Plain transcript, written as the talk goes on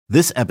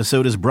This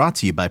episode is brought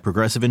to you by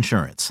Progressive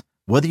Insurance.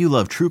 Whether you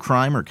love true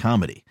crime or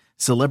comedy,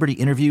 celebrity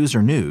interviews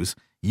or news,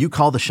 you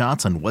call the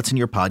shots on what's in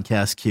your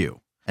podcast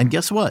queue. And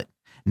guess what?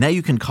 Now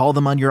you can call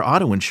them on your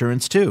auto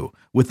insurance too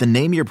with the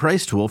Name Your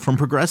Price tool from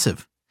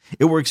Progressive.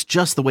 It works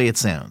just the way it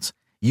sounds.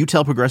 You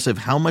tell Progressive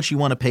how much you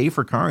want to pay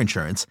for car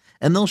insurance,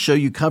 and they'll show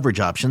you coverage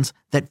options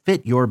that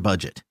fit your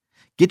budget.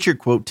 Get your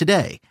quote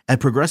today at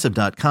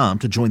Progressive.com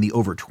to join the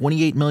over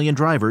 28 million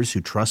drivers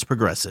who trust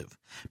Progressive.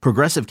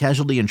 Progressive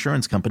Casualty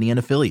Insurance Company and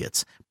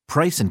Affiliates.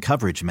 Price and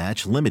coverage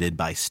match limited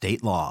by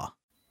state law.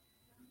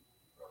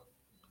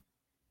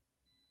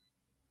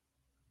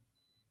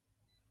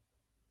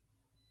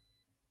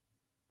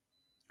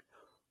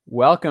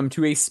 Welcome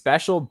to a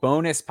special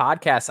bonus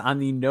podcast on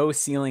the No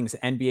Ceilings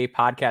NBA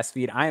podcast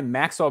feed. I am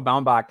Maxwell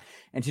Baumbach,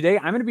 and today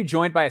I'm going to be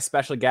joined by a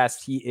special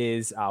guest. He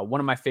is one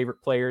of my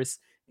favorite players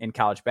in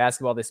college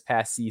basketball this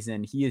past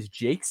season. He is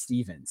Jake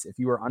Stevens. If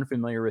you are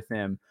unfamiliar with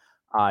him,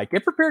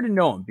 get prepared to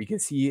know him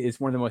because he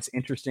is one of the most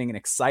interesting and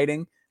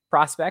exciting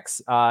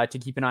prospects to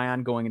keep an eye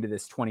on going into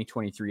this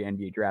 2023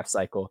 NBA draft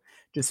cycle.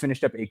 Just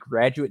finished up a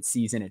graduate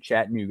season at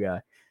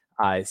Chattanooga,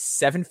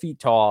 7 feet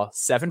tall,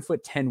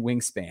 7'10"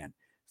 wingspan.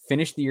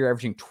 Finished the year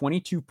averaging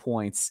 22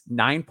 points,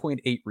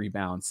 9.8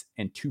 rebounds,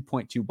 and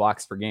 2.2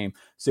 blocks per game.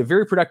 So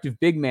very productive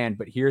big man,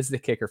 but here's the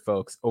kicker,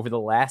 folks. Over the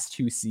last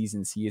 2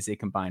 seasons, he is a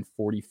combined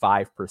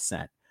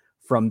 45%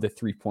 from the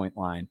three-point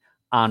line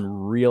on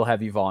real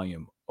heavy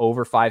volume,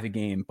 over 5 a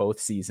game both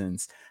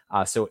seasons.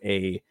 So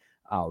a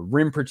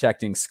rim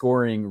protecting,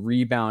 scoring,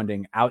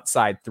 rebounding,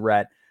 outside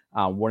threat,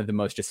 one of the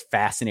most just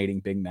fascinating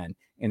big men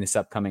in this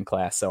upcoming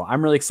class. So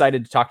I'm really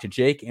excited to talk to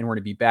Jake, and we're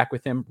going to be back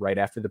with him right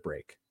after the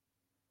break.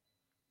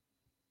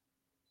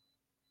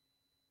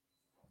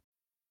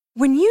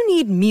 When you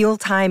need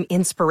mealtime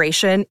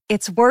inspiration,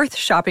 it's worth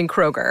shopping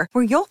Kroger,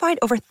 where you'll find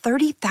over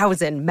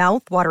 30,000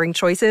 mouth-watering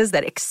choices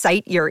that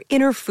excite your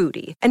inner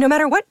foodie. And no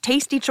matter what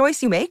tasty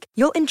choice you make,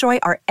 you'll enjoy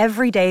our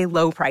everyday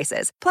low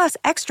prices, plus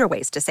extra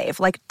ways to save,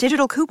 like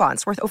digital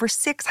coupons worth over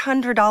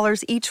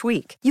 $600 each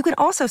week. You can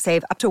also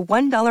save up to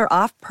 $1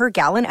 off per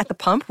gallon at the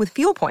pump with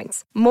fuel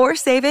points. More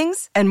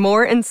savings and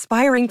more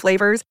inspiring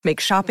flavors make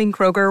shopping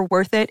Kroger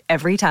worth it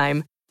every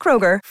time.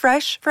 Kroger,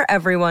 fresh for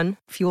everyone.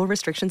 Fuel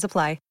restrictions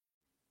apply.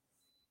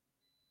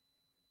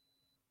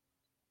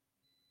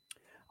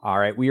 All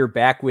right, we are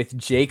back with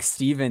Jake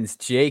Stevens.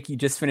 Jake, you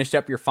just finished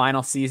up your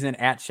final season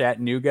at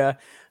Chattanooga.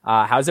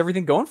 How's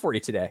everything going for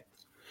you today?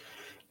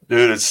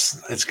 Dude,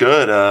 it's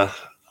good.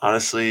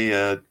 Honestly,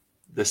 the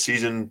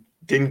season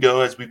didn't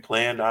go as we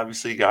planned.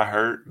 Obviously, got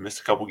hurt,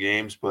 missed a couple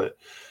games, but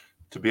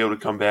to be able to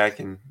come back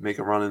and make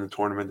a run in the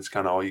tournament is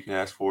kind of all you can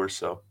ask for.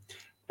 So,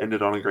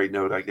 ended on a great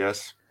note, I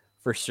guess.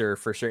 For sure.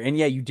 And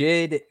yeah, you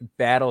did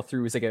battle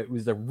through. It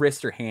was a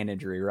wrist or hand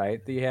injury,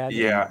 right? That you had.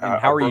 Yeah.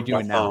 And how are you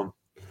doing now?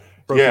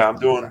 Yeah,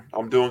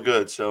 I'm doing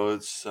good. So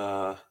it's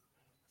I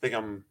think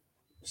I'm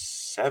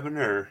 7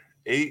 or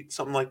 8,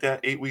 something like that,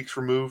 8 weeks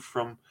removed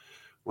from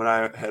when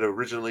I had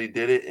originally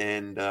did it,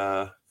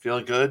 and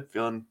feeling good,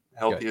 feeling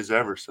healthy as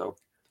ever. So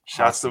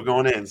shots still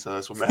going in, so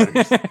that's what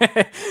matters.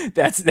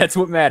 That's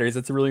what matters.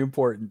 That's really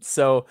important.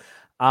 So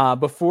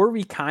before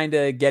we kind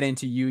of get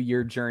into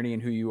your journey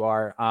and who you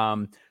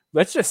are,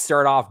 let's just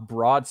start off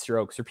broad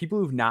strokes for people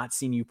who've not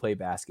seen you play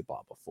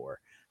basketball before.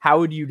 How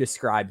would you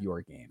describe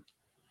your game?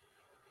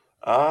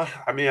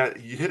 I mean,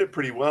 you hit it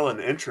pretty well in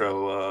the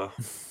intro.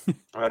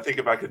 I think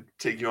if I could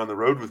take you on the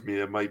road with me,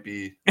 it might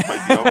be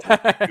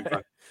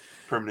my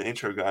permanent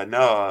intro guy.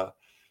 No,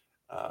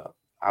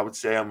 I would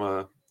say I'm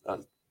a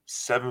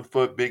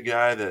 7-foot big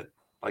guy that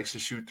likes to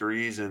shoot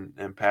threes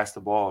and pass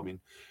the ball. I mean,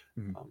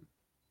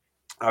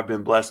 I've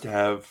been blessed to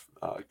have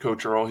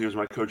Coach Earl. He was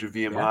my coach at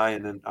VMI,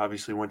 and then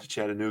obviously went to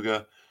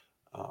Chattanooga.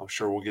 I'm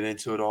sure we'll get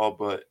into it all,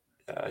 but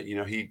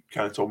he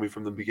kind of told me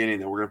from the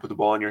beginning that we're going to put the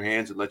ball in your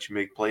hands and let you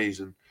make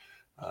plays, and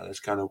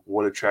that's kind of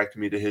what attracted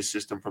me to his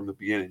system from the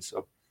beginning.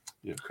 So,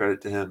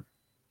 credit to him.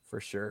 For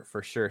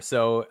sure.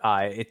 So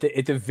at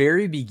the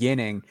very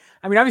beginning,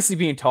 I mean, obviously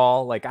being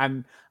tall, like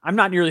I'm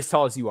not nearly as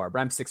tall as you are, but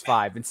I'm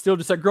 6'5", and still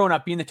just like growing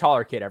up being the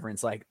taller kid,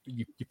 everyone's like,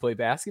 you play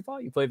basketball?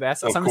 You play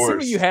basketball? So I'm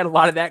assuming you had a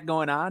lot of that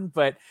going on,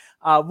 but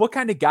what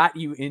kind of got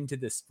you into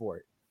this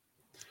sport?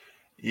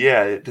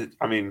 Yeah,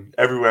 I mean,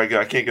 everywhere I go,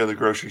 I can't go to the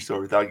grocery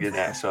store without getting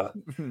asked. So,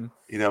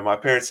 my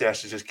parents say I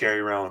should just carry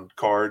around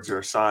cards or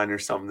a sign or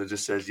something that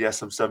just says,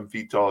 yes, I'm 7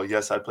 feet tall.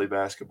 Yes, I play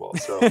basketball.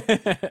 So,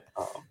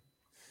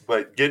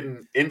 but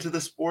getting into the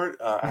sport,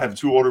 I have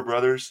 2 older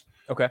brothers.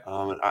 Okay.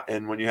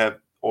 And when you have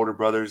older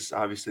brothers,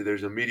 obviously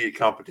there's immediate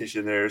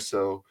competition there.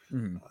 So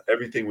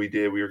everything we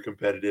did, we were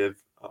competitive.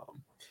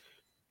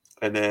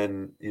 And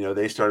then,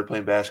 they started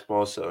playing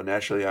basketball. So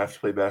naturally I have to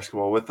play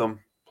basketball with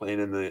them,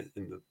 playing in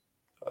the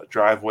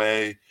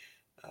driveway,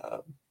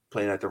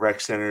 playing at the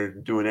rec center,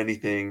 doing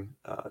anything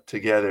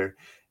together.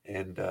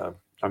 And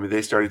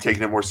they started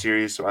taking it more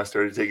serious, so I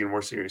started taking it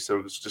more serious. So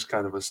it was just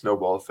kind of a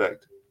snowball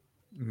effect.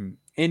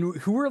 And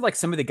who were like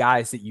some of the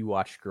guys that you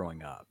watched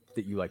growing up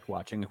that you liked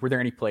watching? Were there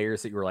any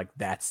players that you were like,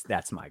 that's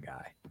my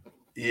guy?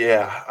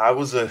 Yeah, I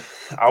was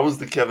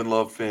the Kevin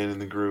Love fan in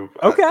the group.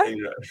 Okay.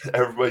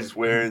 Everybody's Mhm.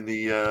 wearing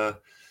the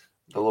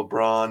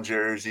LeBron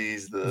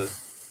jerseys, the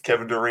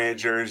Kevin Durant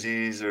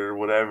jerseys, or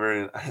whatever,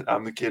 and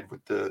I'm the kid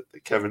with the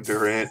Kevin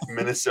Durant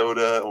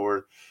Minnesota,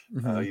 or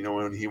Mhm.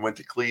 when he went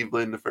to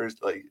Cleveland the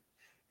first, I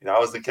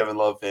was the Kevin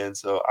Love fan,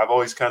 so I've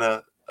always kind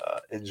of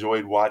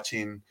enjoyed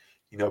watching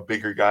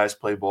bigger guys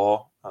play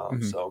ball.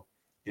 Mhm. So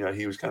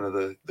he was kind of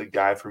the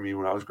guy for me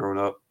when I was growing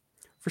up.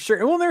 For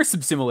sure. Well, there's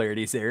some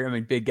similarities there. I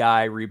mean, big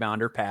guy,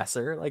 rebounder,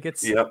 passer. Like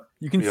it's Yep,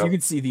 you yep.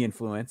 can see the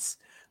influence.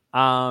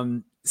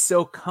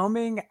 So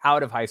coming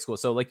out of high school,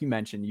 so like you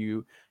mentioned,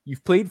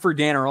 you've played for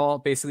Dan Earl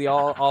basically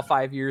all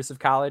 5 years of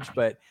college,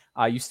 but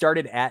you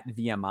started at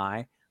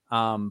VMI.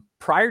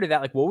 Prior to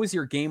that, like what was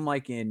your game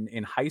like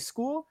in high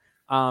school?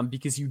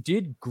 Because you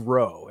did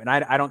grow, and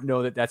I don't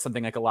know that that's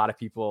something like a lot of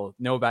people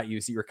know about you.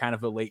 So you were kind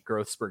of a late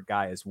growth spurt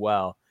guy as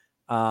well.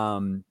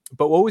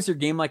 But what was your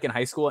game like in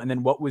high school? And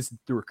then what was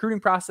the recruiting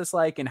process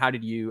like? And how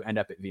did you end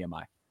up at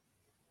VMI?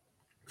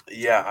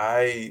 Yeah,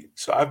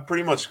 I've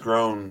pretty much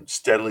grown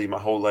steadily my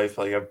whole life.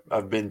 Like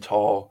I've been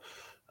tall.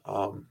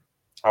 Um,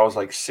 I was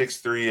like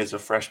 6'3" as a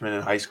freshman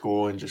in high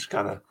school, and just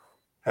kind of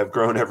have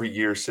grown every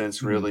year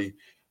since, Mhm. really.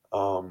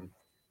 Um,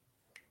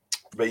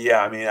 but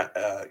yeah, I mean,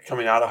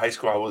 coming out of high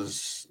school, I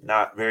was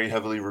not very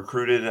heavily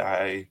recruited.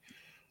 I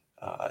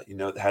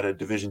had a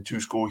Division II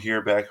school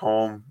here back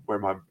home where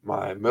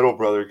my middle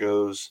brother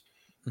goes.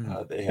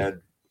 Mhm. They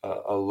had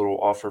a little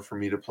offer for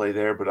me to play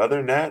there, but other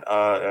than that,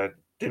 I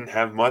didn't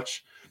have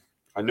much.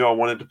 I knew I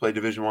wanted to play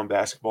Division I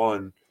basketball,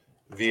 and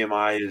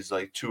VMI is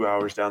like 2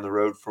 hours down the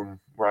road from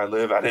where I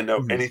live. I didn't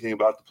know Mhm. anything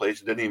about the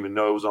place. I didn't even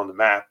know it was on the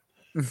map.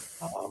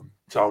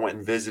 So I went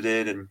and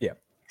visited and Yeah.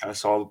 kind of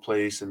saw the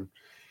place, and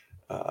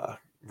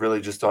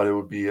really just thought it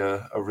would be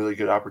a really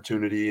good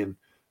opportunity. And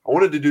I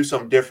wanted to do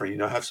something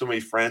different. I have so many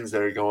friends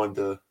that are going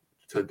to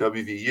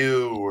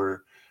WVU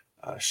or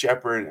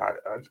Shepherd.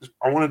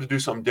 I wanted to do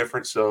something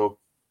different. So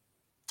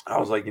I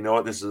was like, you know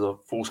what, this is a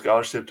full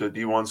scholarship to a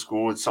D1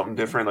 school. It's something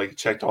different. Like it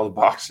checked all the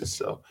boxes.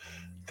 So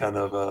kind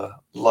of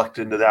lucked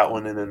into that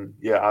one. And then,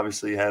 yeah,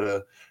 obviously had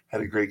a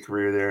great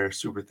career there.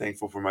 Super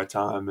thankful for my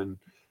time, and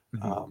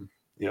Mhm. um,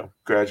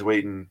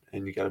 graduating,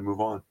 and you got to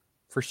move on.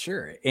 For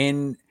sure.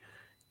 And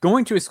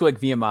going to a school like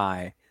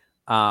VMI,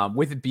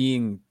 with it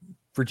being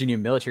Virginia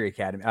Military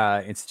Academy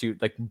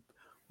Institute, like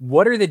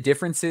what are the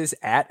differences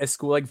at a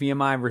school like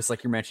VMI versus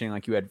like you're mentioning,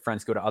 like you had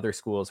friends go to other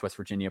schools, West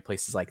Virginia,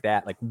 places like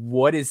that. Like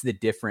what is the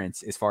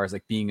difference as far as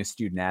like being a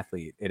student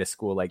athlete at a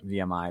school like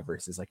VMI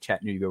versus like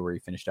Chattanooga where you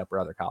finished up or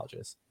other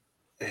colleges?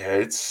 Yeah,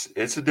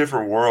 it's a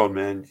different world,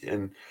 man,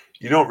 and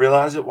you don't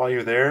realize it while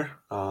you're there.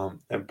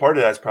 And part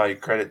of that's probably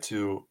credit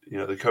to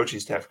the coaching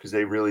staff, because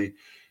they really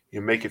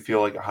make it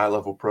feel like a high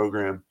level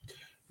program.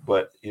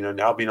 But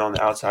now being on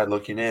the outside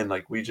looking in,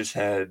 like we just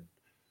had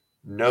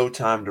no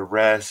time to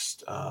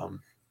rest.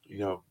 You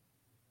know,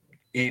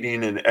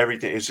 eating and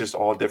everything. It's just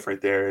all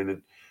different there,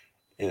 and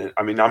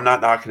I mean, I'm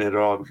not knocking it at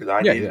all, because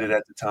I Yeah. needed Yeah. it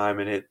at the time,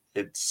 and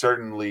it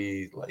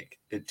certainly, like,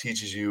 it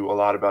teaches you a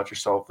lot about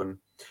yourself, and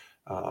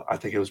I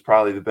think it was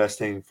probably the best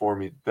thing for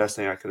me, the best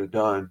thing I could have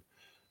done.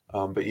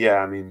 But yeah,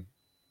 I mean,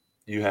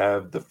 you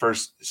have the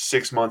first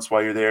 6 months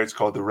while you're there. It's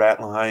called the rat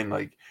line.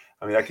 Like,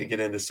 I mean, I could get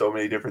into so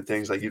many different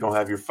things. Like, you don't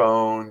have your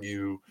phone.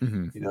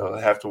 Mm-hmm.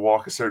 Have to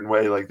walk a certain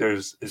way. Like,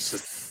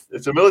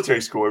 it's a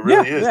military school. It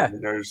Yeah. really is. I Yeah.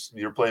 mean,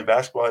 you're playing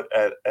basketball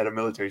at a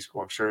military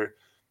school. I'm sure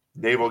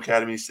Naval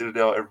Academy,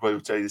 Citadel, everybody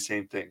would tell you the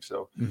same thing.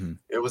 So Mm-hmm.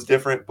 it was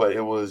different, but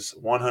it was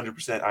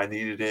 100%. I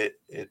needed it.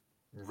 It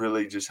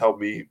really just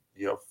helped me,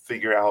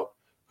 figure out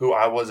who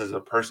I was as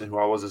a person, who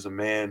I was as a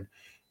man,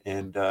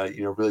 and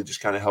really just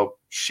kind of helped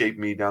shape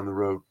me down the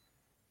road.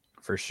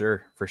 For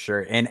sure, for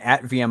sure. And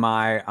at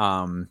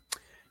VMI,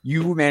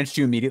 you managed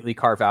to immediately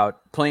carve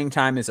out playing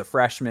time as a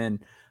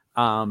freshman,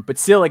 but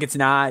still, like it's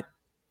not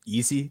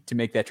easy to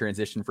make that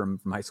transition from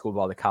high school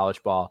ball to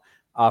college ball.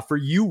 For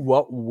you,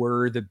 what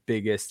were the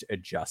biggest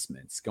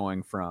adjustments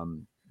going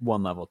from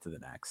one level to the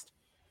next?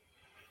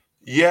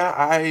 Yeah,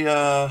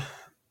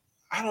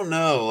 I don't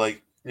know.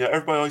 Like,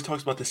 everybody always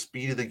talks about the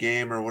speed of the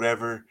game or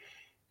whatever.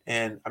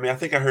 And I mean, I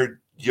think I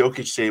heard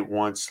Jokic say it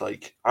once,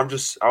 like, I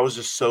was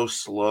just so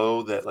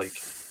slow that, like,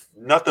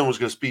 nothing was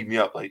gonna speed me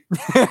up. Like,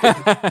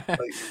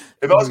 like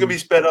if I was gonna Mhm. be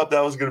sped up,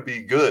 that was gonna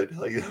be good.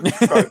 Like, it would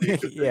probably be a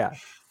good thing. Yeah.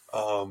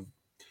 Um,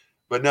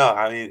 but no,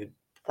 I mean,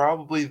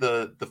 probably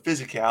the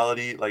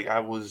physicality. Like,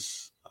 I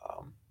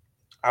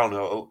don't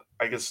know.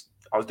 I guess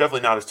I was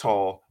definitely not as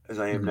tall as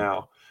I am Mhm.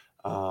 now.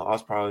 I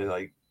was probably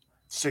like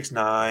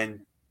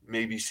 6'9",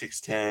 maybe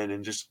 6'10",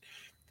 and just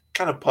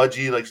kind of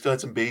pudgy. Like, still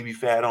had some baby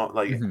fat on.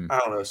 Like, Mhm. I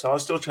don't know. So I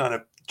was still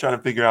trying to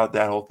figure out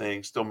that whole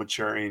thing. Still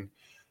maturing,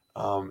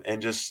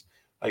 and just,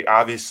 like,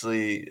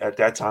 obviously at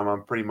that time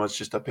I'm pretty much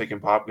just a pick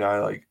and pop guy.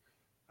 Like,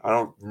 I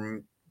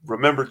don't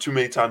remember too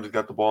many times I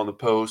got the ball in the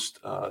post.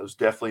 It was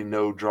definitely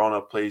no drawn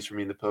up plays for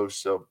me in the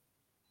post. So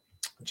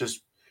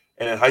just,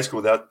 and in high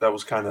school, that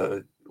was kind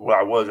of what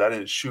I was. I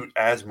didn't shoot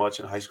as much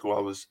in high school.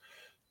 I was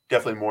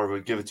definitely more of a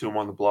give it to him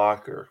on the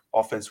block or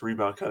offense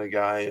rebound kind of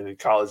guy. And in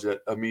college, that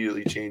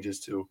immediately changes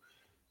to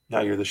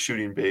now you're the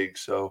shooting big.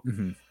 So,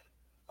 Mhm.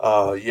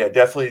 yeah,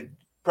 definitely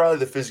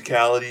probably the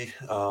physicality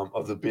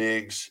of the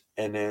bigs.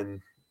 And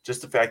then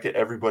just the fact that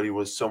everybody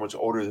was so much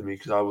older than me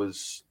because I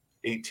was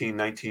 18,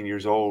 19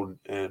 years old.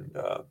 And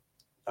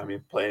I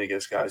mean, playing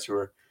against guys who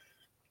are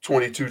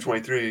 22,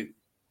 23,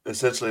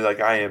 essentially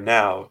like I am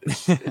now,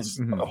 it's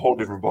a Mhm. whole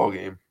different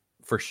ballgame.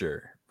 For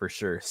sure. For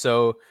sure.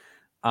 So,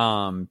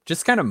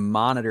 just kind of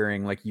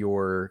monitoring like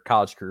your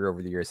college career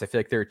over the years, I feel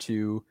like there are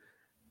two,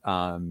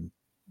 um,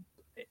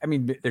 I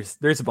mean,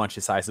 there's a bunch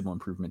of sizable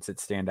improvements that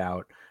stand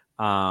out.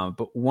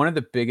 But one of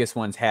the biggest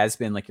ones has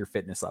been like your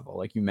fitness level.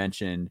 Like you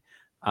mentioned,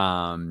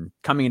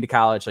 coming into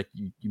college, like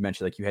you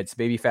mentioned, like you had some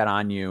baby fat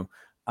on you.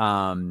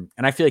 And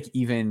I feel like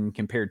even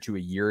compared to a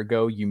year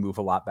ago, you move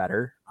a lot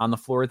better on the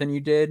floor than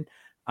you did.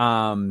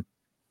 Um,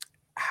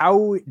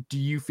 how do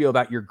you feel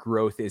about your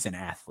growth as an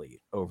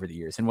athlete over the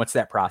years, and what's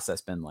that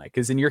process been like?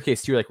 Because in your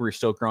case too, like we're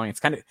still growing, it's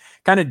kind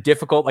of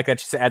difficult. Like that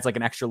just adds like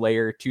an extra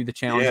layer to the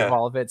challenge of Yeah.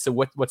 all of it. So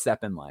what's that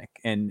been like,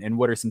 and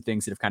what are some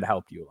things that have kind of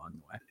helped you along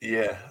the way?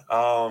 Yeah.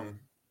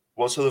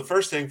 Well, so the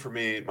first thing for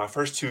me, my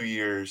first 2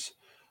 years,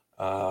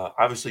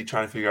 obviously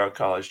trying to figure out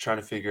college, trying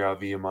to figure out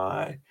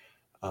VMI.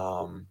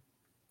 Um,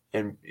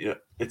 and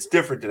it's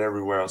different than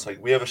everywhere else.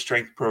 Like we have a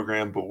strength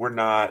program, but we're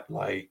not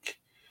like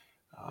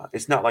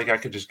it's not like I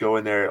could just go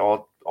in there at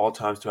all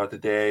times throughout the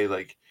day.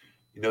 Like,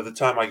 the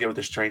time I get with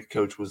the strength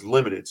coach was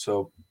limited.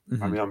 So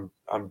I Hmm. mean,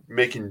 I'm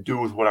making do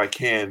with what I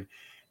can.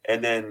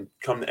 And then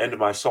come the end of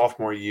my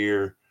sophomore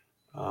year,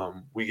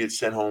 we get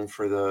sent home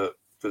for the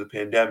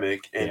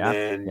pandemic, and Yeah,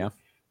 then yeah.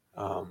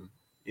 um,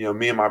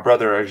 me and my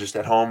brother are just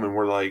at home, and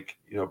we're like,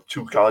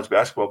 two college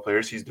basketball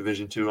players. He's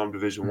Division II, I'm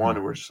Division I, Hmm.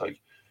 and we're just like,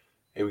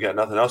 hey, we got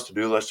nothing else to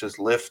do. Let's just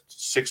lift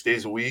 6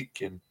 days a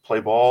week and play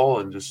ball,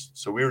 and just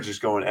so we were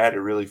just going at it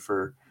really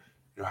for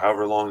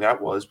however long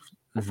that was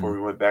Hmm. before we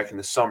went back in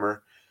the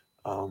summer.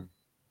 Um,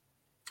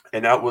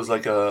 and that was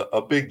like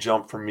a big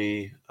jump for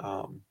me,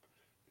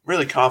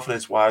 really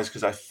confidence wise,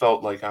 because I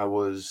felt like I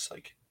was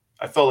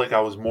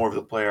more of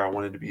the player I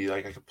wanted to be.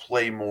 Like I could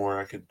play more,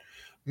 I could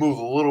move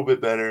a little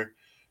bit better.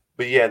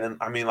 But yeah, then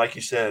I mean, like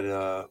you said,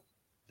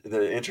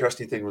 the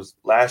interesting thing was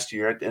last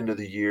year at the end of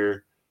the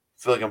year, I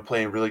feel like I'm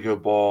playing really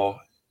good ball,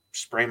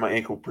 sprained my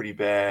ankle pretty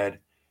bad,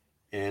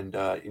 and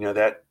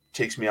that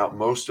takes me out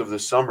most of the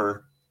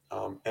summer.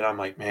 And I'm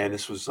like, man,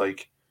 this was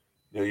like,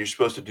 you're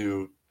supposed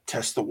to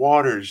test the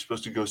water, you're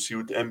supposed to go see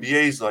what the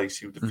NBA is like,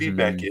 see what the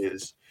feedback Hmm.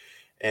 is,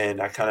 and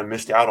I kind of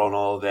missed out on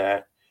all of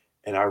that,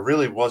 and I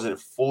really wasn't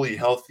fully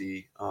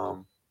healthy,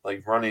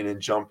 like running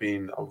and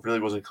jumping. I really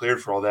wasn't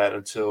cleared for all that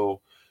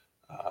until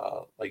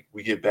like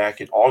we get back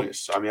in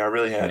August. So I mean, I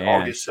really had Man,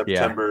 August, yeah.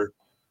 September,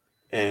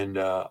 and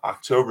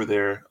October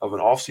there of an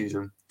off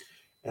season.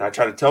 And I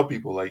try to tell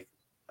people like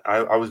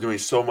I was doing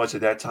so much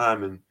at that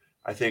time, and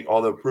I think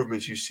all the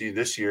improvements you see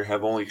this year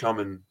have only come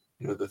in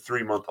the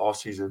 3 month off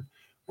season,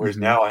 whereas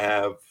Hmm. now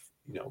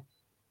you know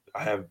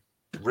I have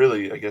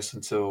really I guess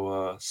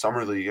until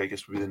summer league I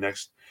guess would be the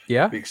next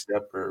Yeah. big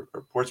step or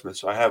Portsmouth.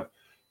 So I have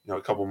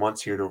a couple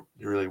months here to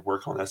really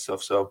work on that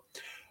stuff. So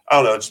I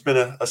don't know. It's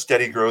been a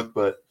steady growth,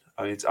 but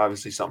I mean, it's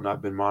obviously something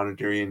I've been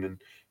monitoring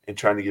and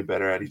trying to get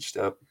better at each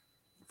step.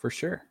 For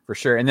sure, for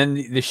sure. And then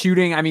the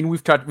shooting. I mean,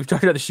 we've talked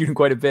about the shooting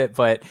quite a bit,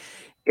 but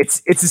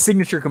it's a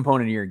signature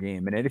component of your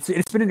game, and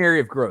it's been an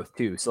area of growth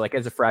too. So, like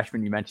as a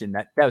freshman, you mentioned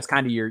that was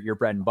kind of your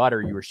bread and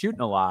butter. You were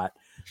shooting a lot.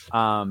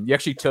 You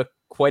actually took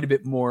quite a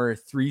bit more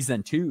threes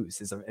than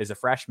twos as a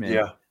freshman.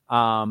 Yeah,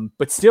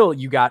 But still,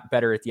 you got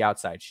better at the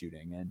outside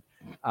shooting,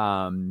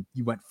 and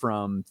you went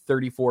from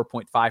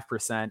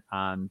 34.5%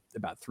 on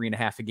about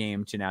 3.5 a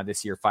game to now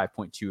this year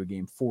 5.2 a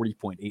game,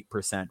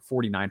 40.8%,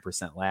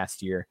 49%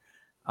 last year.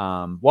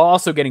 While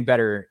also getting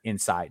better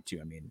inside too.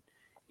 I mean,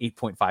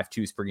 8.5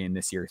 twos per game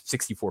this year,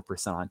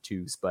 64% on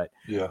twos. But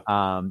yeah,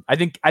 I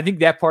think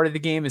that part of the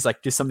game is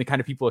like just something kind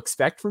of people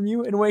expect from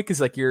you in a way, because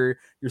like you're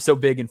so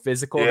big and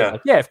physical that yeah,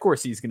 like, yeah, of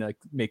course he's gonna like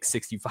make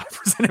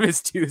 65% of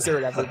his twos or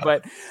whatever.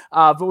 But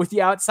with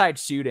the outside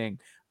shooting,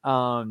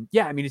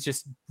 yeah, I mean it's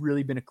just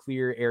really been a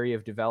clear area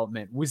of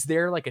development. Was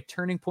there like a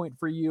turning point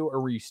for you,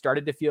 or where you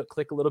started to feel it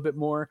click a little bit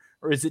more,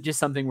 or is it just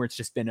something where it's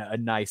just been a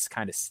nice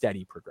kind of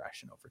steady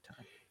progression over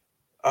time?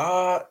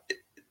 uh,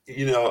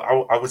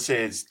 I would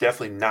say it's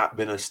definitely not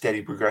been a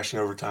steady progression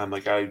over time.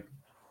 Like I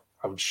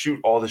would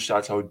shoot all the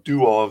shots, I would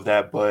do all of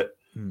that, but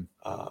Mm.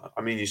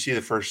 I mean, you see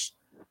the first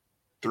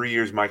 3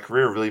 years of my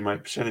career, really, my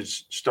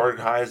percentage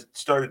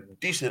started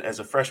decent as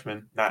a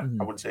freshman. Not, I Mhm.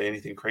 wouldn't say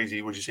anything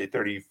crazy. Would you say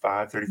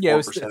 35, Yeah, it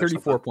was 34% or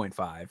something?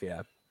 34.5.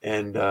 Yeah.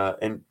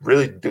 And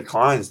really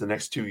declines the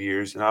next 2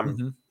 years. And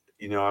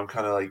Hmm. I'm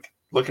kind of like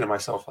looking at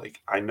myself like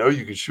I know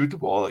you can shoot the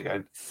ball. Like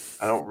I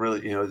don't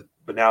really,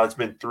 but now it's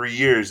been 3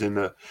 years in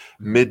the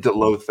Hmm. mid to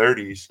low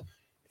 30s,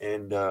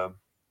 and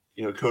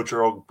Coach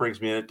Earl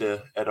brings me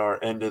in at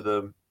our end of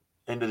the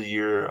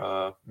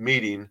year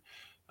meeting,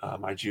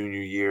 my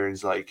junior year, and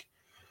is like,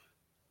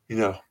 you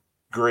know,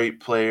 great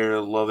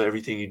player, love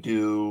everything you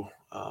do,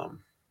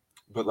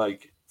 but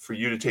like for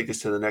you to take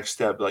this to the next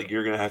step, like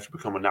you're going to have to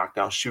become a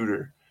knockdown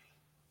shooter.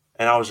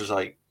 And I was just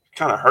like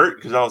kind of hurt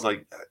because I was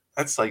like,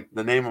 that's like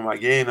the name of my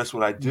game. That's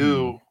what I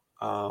do.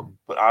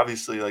 But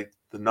obviously like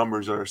the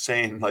numbers are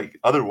saying like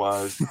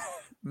otherwise.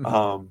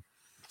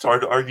 It's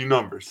hard to argue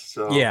numbers.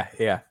 So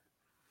yeah.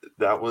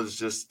 that was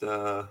just,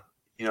 at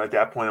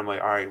that point I'm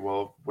like, all right,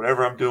 well,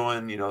 whatever I'm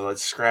doing,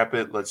 let's scrap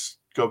it. Let's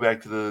go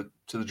back to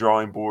the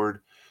drawing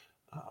board.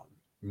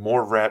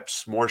 More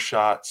reps, more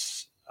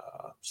shots.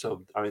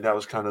 So, I mean, that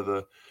was kind of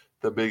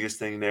the biggest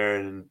thing there.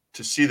 And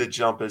to see the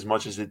jump as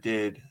much as it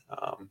did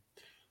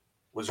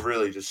was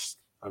really just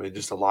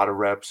a lot of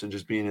reps and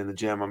just being in the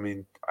gym. I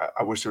mean,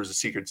 I wish there was a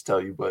secret to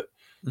tell you, but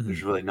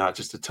there's really not,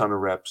 just a ton of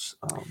reps.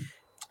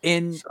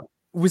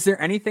 Was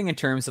there anything in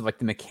terms of like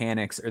the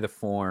mechanics or the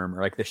form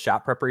or like the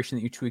shot preparation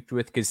that you tweaked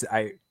with? Because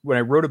when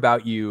I wrote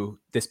about you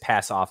this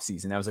past off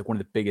season, that was like one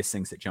of the biggest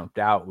things that jumped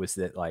out was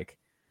that like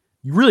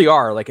you really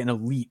are like an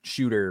elite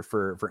shooter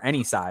for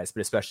any size,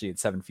 but especially at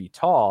 7 feet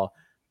tall.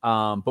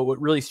 But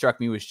what really struck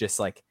me was just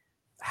like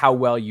how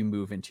well you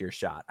move into your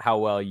shot, how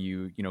well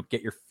you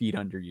get your feet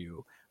under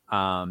you.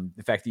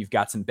 The fact that you've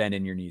got some bend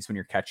in your knees when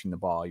you're catching the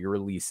ball, your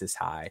release is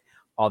high,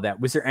 all that.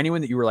 Was there anyone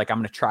that you were like, I'm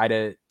going to try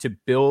to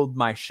build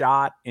my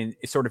shot in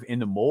sort of in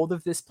the mold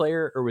of this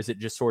player? Or was it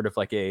just sort of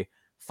like a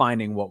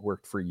finding what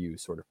worked for you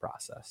sort of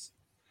process?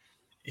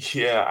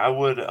 Yeah, I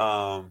would,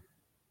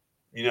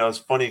 it's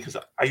funny because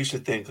I used to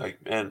think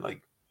like, man,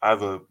 like I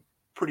have a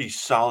pretty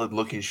solid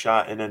looking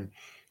shot. And then,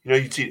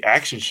 you'd see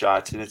action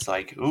shots and it's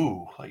like,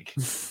 ooh, like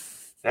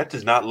that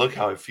does not look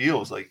how it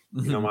feels. Like,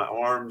 my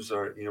arms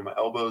are, my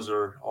elbows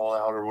are all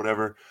out or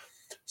whatever.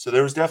 So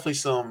there was definitely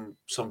some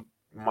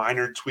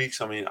minor tweaks.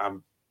 I mean,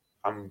 I'm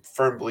a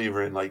firm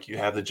believer in like you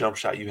have the jump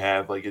shot you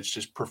have, like it's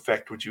just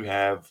perfect what you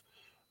have.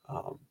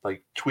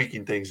 Like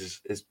tweaking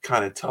things is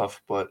kind of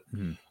tough, but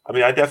I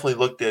mean, I definitely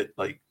looked at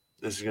like,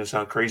 this is going to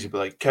sound crazy, but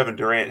like Kevin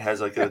Durant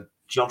has like a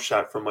jump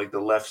shot from like the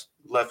left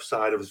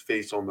side of his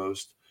face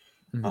almost.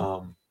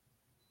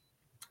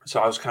 So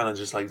I was kind of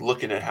just like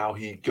looking at how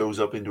he goes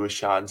up into a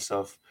shot and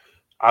stuff.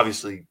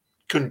 Obviously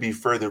couldn't be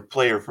further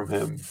player from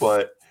him,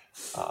 but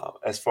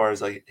as far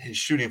as like his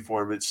shooting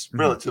form, it's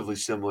relatively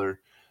similar.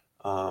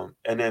 And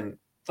then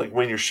like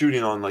when you're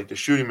shooting on like the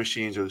shooting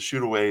machines or the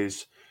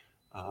shootaways,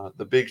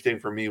 the big thing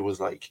for me was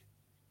like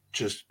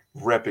just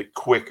rep it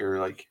quicker.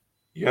 Like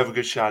you have a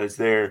good shot, it's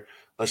there.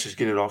 Let's just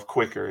get it off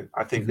quicker.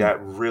 I think that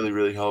really,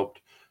 really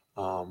helped.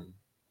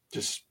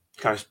 Just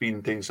kind of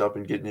speeding things up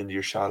and getting into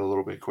your shot a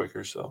little bit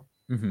quicker. So.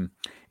 And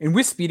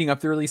with speeding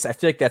up the release, I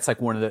feel like that's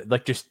like one of the,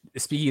 like just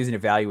speaking as an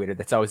evaluator,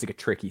 that's always like a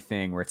tricky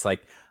thing where it's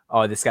like,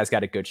 oh, this guy's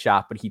got a good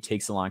shot, but he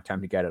takes a long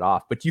time to get it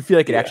off. But do you feel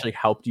like it actually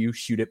helped you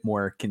shoot it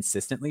more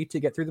consistently to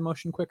get through the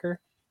motion quicker?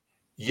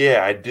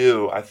 Yeah, I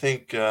do. I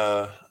think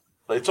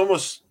it's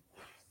almost,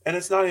 and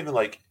it's not even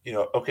like,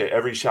 okay,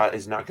 every shot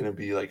is not going to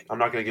be like, I'm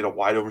not going to get a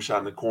wide open shot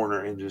in the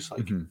corner and just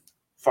like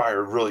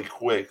fire really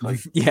quick. Like,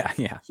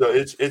 yeah. So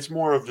it's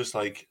more of just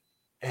like,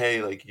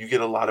 hey, like you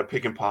get a lot of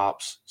pick and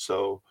pops.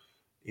 So,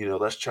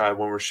 let's try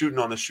when we're shooting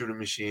on the shooting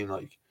machine,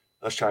 like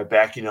let's try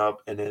backing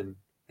up. And then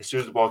as soon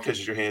as the ball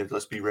catches your hands,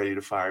 let's be ready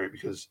to fire it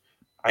because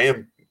I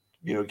am,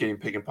 getting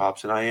pick and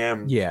pops and I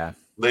am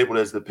labeled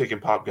as the pick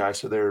and pop guy.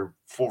 So they're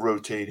full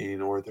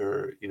rotating or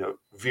they're,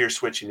 veer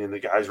switching and the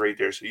guy's right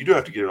there. So you do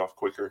have to get it off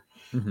quicker.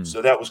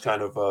 So that was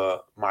kind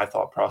of my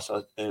thought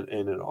process in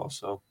it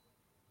also.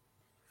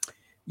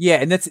 Yeah.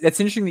 And that's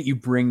interesting that you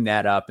bring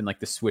that up and like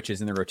the switches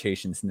and the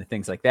rotations and the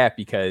things like that,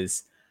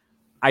 because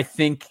I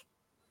think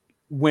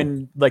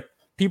when like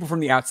people from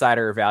the outside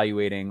are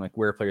evaluating like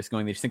where a player's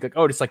going, they just think like,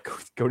 oh, just like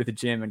go to the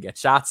gym and get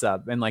shots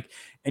up. And like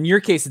in your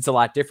case, it's a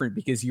lot different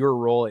because your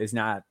role is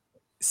not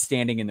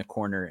standing in the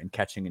corner and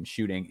catching and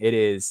shooting. It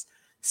is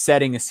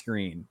setting a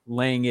screen,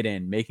 laying it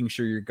in, making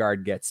sure your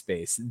guard gets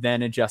space,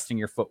 then adjusting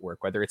your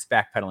footwork, whether it's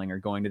backpedaling or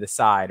going to the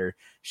side or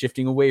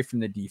shifting away from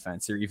the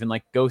defense or even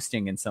like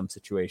ghosting in some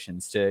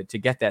situations to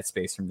get that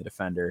space from the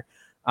defender.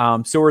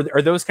 So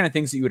are those kind of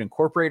things that you would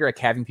incorporate, or like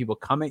having people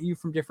come at you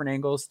from different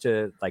angles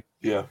to like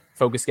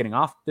focus getting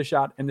off the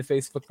shot in the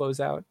face of a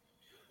closeout?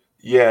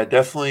 Yeah,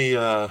 definitely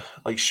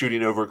like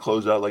shooting over a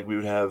closeout, like we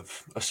would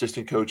have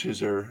assistant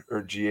coaches or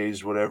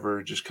GAs,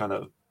 whatever, just kind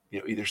of,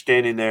 either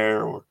standing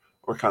there or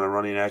kind of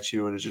running at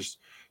you. And it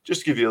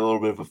just give you a little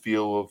bit of a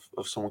feel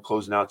of someone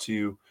closing out to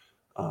you.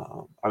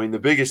 I mean, the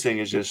biggest thing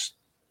is just,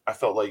 I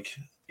felt like,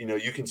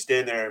 you can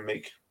stand there and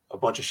make a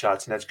bunch of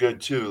shots and that's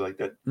good too. Like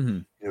that,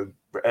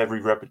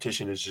 every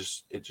repetition is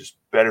just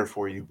better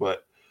for you.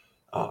 But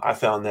I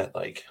found that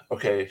like,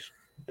 okay,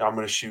 I'm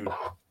going to shoot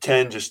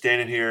 10 just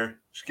standing here,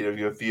 just get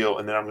a feel,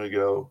 and then I'm going to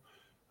go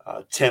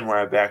 10 where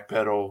I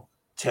backpedal,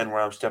 10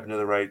 where I'm stepping to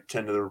the right,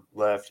 10 to the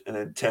left, and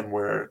then 10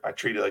 where I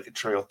treat it like a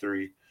trail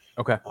three.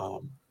 Okay.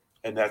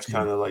 And that's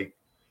kind of like,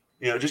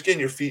 just getting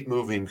your feet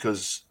moving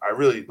because I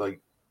really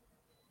like,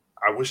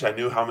 I wish I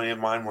knew how many of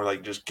mine were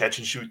like just catch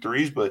and shoot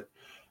threes, but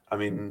I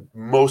mean,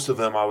 most of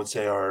them I would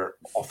say are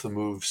off the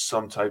move,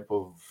 some type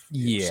of,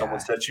 someone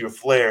sets you a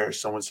flare,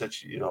 someone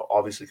sets you,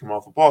 obviously come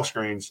off of ball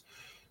screens.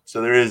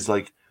 So there is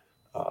like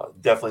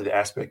definitely the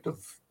aspect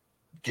of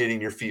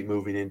getting your feet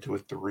moving into a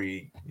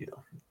three,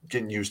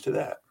 getting used to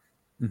that.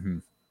 Mm-hmm.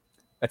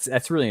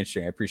 That's really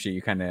interesting. I appreciate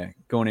you kind of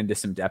going into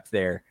some depth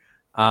there.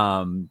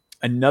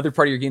 Another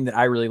part of your game that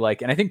I really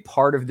like, and I think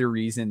part of the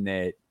reason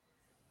that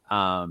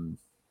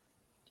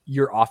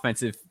your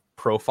offensive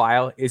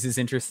profile is as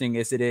interesting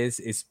as it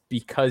is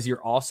because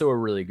you're also a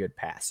really good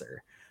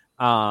passer.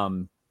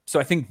 So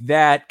I think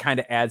that kind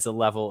of adds a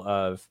level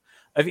of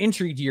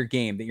intrigue to your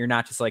game, that you're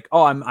not just like,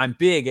 oh, I'm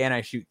big and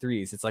I shoot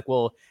threes. It's like,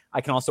 well,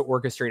 I can also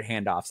orchestrate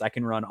handoffs. I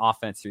can run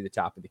offense through the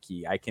top of the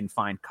key. I can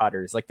find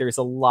cutters. Like there's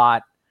a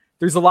lot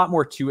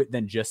more to it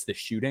than just the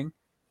shooting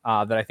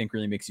that I think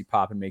really makes you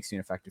pop and makes you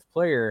an effective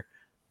player.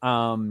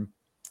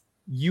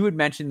 You had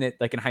mentioned that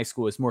like in high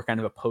school, it's more kind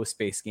of a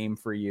post-based game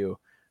for you.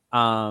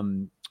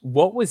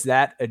 What was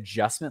that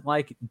adjustment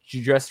like,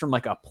 just from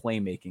like a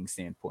playmaking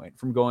standpoint,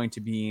 from going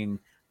to being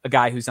a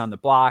guy who's on the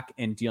block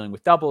and dealing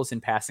with doubles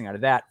and passing out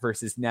of that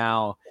versus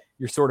now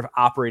you're sort of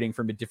operating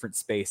from a different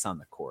space on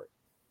the court?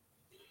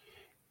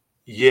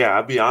 Yeah,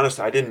 I'll be honest,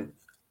 I didn't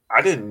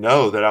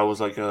know that I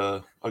was like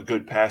a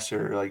good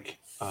passer. Like,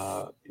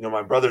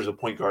 my brother's a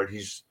point guard.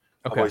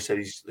 I've Okay. always said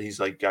he's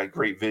like got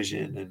great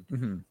vision, and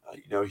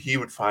Mm-hmm. he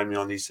would find me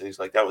on these things.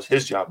 Like that was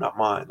his job, not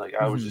mine. Like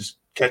I would Mm-hmm. just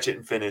catch it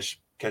and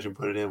finish, catch and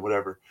put it in,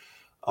 whatever.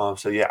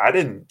 So yeah, I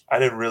didn't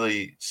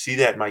really see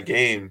that in my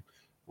game,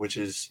 which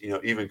is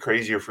even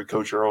crazier for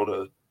Coach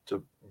Earl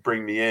to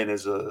bring me in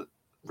as a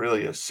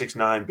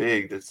 6'9"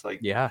 big that's like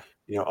Yeah.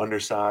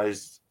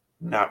 undersized,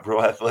 not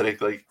real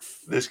athletic. Like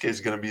this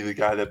kid's gonna be the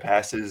guy that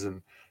passes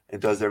and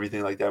does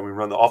everything like that. We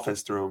run the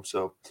offense through him,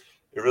 so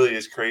it really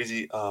is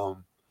crazy.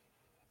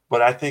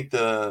 But I think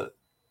the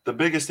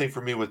biggest thing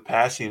for me with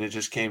passing, it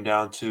just came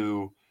down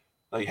to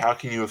like how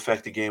can you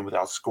affect the game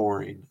without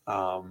scoring.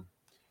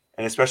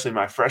 And especially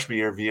my freshman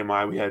year at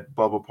VMI, we had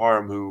Bubba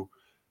Parham, who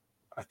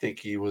I think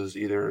he was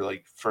either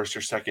like first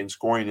or second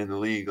scoring in the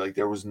league. Like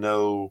there was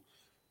no,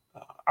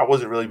 I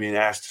wasn't really being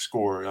asked to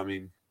score. I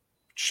mean,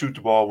 shoot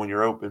the ball when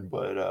you're open,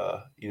 but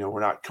we're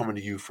not coming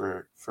to you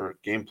for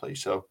gameplay.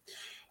 So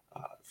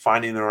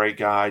finding the right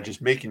guy,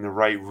 just making the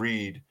right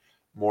read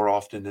more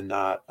often than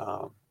not.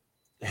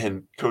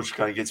 And coach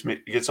kind of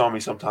gets on me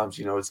sometimes.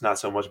 It's not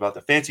so much about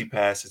the fancy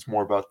pass; it's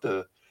more about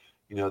the,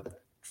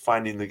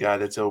 finding the guy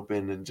that's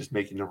open and just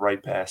making the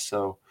right pass.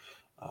 So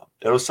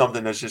it was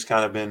something that's just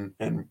kind of been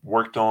and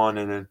worked on,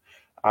 and then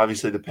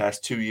obviously the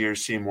past 2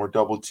 years seeing more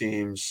double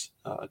teams,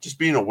 just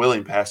being a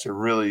willing passer.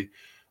 Really,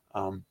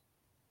 I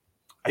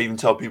even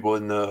tell people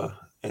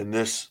in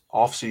this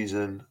off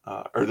season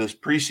or this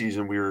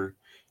preseason, we were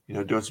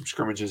doing some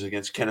scrimmages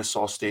against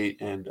Kennesaw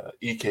State and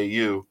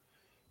EKU,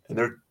 and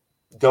they're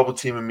double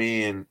teaming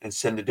me and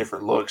sending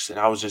different looks, and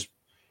I was just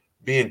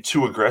being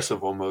too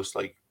aggressive almost.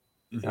 Like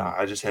Mm-hmm.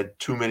 I just had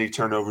too many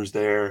turnovers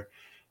there,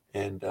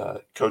 and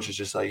coach is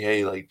just like,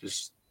 hey, like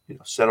just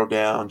settle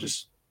down.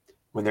 Just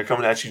when they're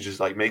coming at you,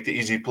 just like make the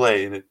easy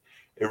play, and it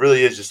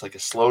really is just like a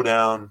slow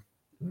down,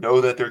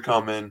 know that they're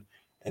coming,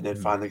 and then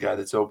Mm-hmm. find the guy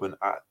that's open.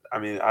 I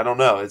mean, I don't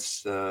know.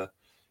 It's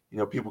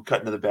people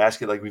cutting to the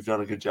basket, like we've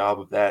done a good job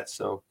of that.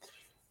 So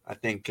I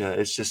think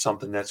it's just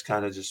something that's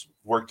kind of just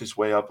worked its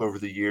way up over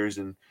the years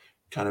and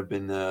kind of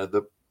been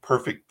the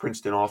perfect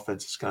Princeton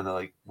offense is kind of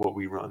like what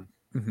we run.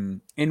 Mm-hmm.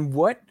 And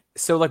what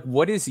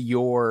is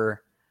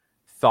your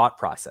thought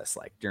process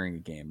like during a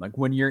game? Like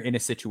when you're in a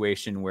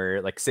situation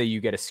where, like, say you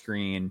get a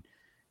screen,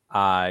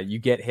 you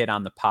get hit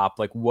on the pop,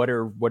 like what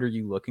are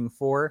you looking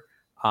for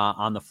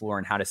on the floor,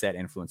 and how does that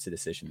influence the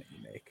decision that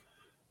you make?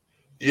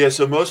 Yeah,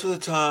 so most of the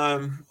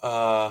time,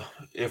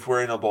 if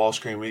we're in a ball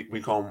screen,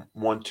 we call them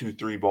 1, 2,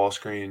 3 ball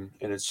screen,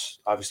 and it's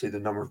obviously the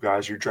number of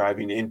guys you're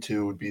driving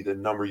into would be the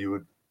number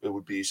it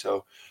would be.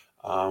 So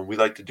we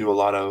like to do a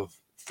lot of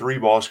 3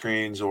 ball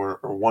screens or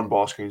 1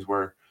 ball screens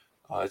where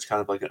it's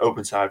kind of like an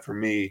open side for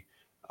me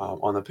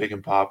on the pick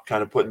and pop,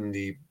 kind of putting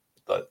the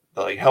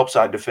like help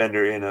side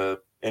defender in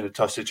a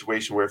tough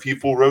situation where if he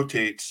full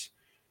rotates,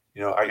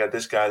 I got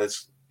this guy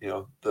that's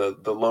the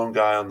lone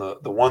guy on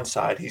the one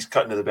side, he's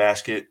cutting to the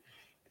basket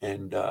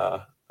and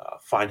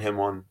find him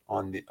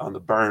on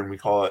the burn, we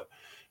call it.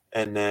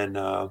 And then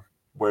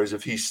whereas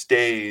if he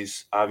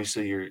stays,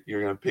 obviously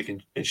you're going to pick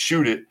and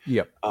shoot it.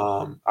 Yep.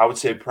 I would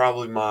say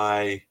probably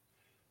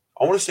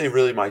I want to say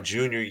really my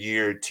junior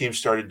year, teams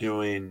started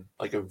doing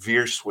like a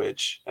veer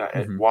switch. At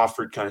Mm-hmm.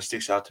 Wofford kind of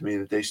sticks out to me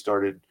that they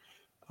started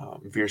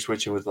veer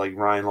switching with like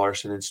Ryan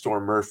Larson and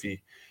Storm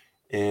Murphy.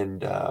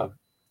 And, at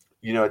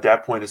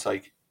that point, it's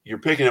like you're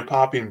picking and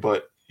popping,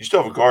 but you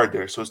still have a guard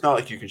there. So it's not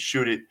like you can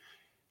shoot it.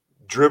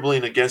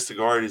 Dribbling against the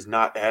guard is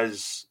not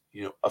as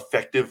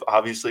effective,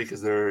 obviously,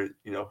 because they're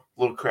a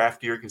little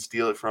craftier, can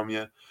steal it from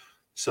you.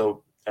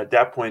 So at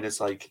that point, it's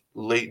like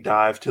late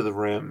dive to the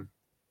rim,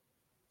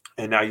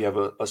 and now you have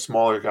a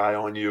smaller guy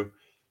on you.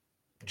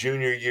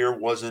 Junior year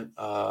wasn't.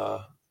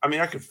 I mean,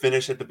 I could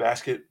finish at the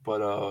basket,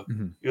 but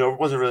Mm-hmm. it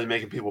wasn't really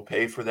making people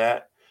pay for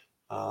that.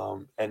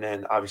 And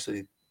then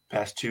obviously,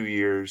 past 2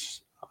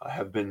 years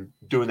have been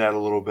doing that a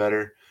little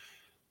better.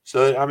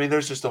 So I mean,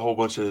 there's just a whole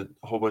bunch of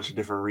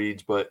different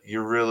reads, but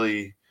you're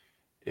really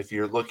if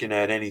you're looking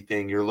at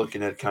anything, you're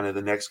looking at kind of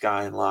the next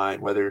guy in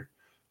line, whether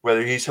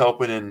he's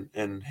helping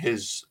and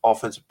his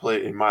offensive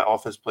play and my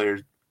offense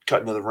players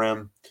cutting to the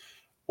rim,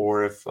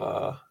 or if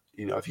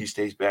if he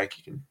stays back,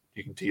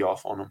 you can tee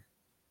off on him.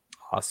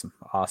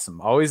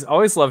 Awesome.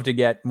 Always love to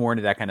get more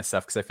into that kind of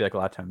stuff, because I feel like a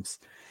lot of times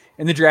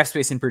in the draft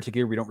space in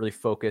particular, we don't really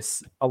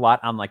focus a lot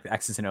on like the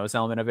X's and O's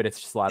element of it.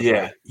 It's just a lot of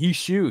like, he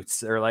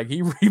shoots or like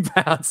he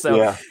rebounds.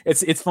 So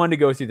it's fun to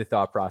go through the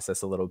thought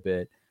process a little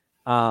bit.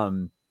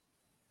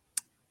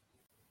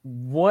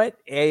 What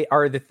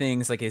are the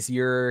things, like, as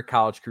your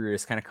college career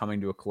is kind of coming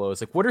to a close,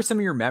 like what are some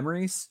of your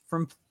memories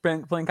from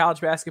playing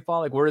college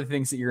basketball? Like what are the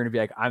things that you're going to be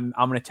like, I'm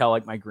going to tell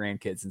like my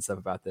grandkids and stuff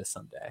about this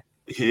someday?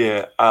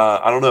 Yeah.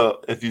 I don't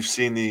know if you've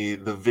seen the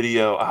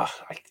video. I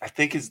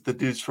think it's the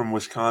dude's from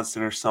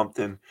Wisconsin or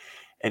something,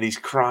 and he's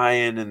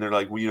crying, and they're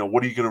like, well,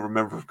 what are you going to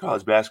remember from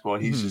college basketball?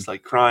 And he's just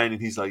like crying, and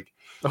he's like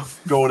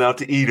going out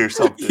to eat or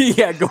something.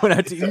 Yeah. Going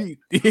out to eat.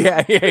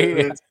 Yeah.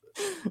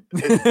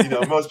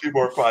 Most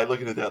people are probably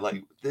looking at that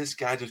like, this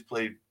guy just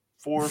played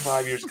 4 or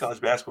 5 years of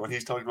college basketball and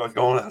he's talking about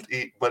going out to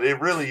eat. But it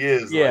really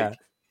is like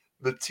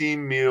the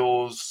team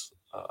meals,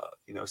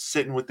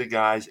 sitting with the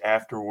guys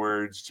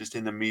afterwards, just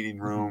in the meeting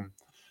room,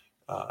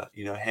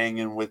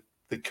 hanging with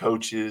the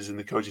coaches, and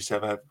the coaches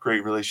have a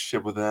great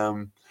relationship with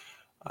them.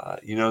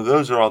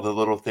 Those are all the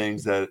little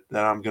things that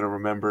I'm going to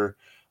remember.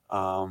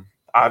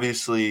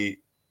 Obviously,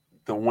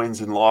 the wins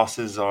and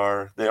losses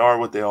are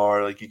what they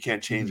are. Like, you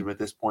can't change them at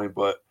this point,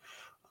 but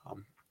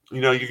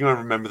you're going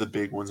to remember the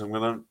big ones. I'm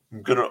going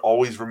to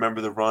always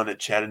remember the run at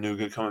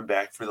Chattanooga, coming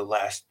back for the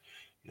last,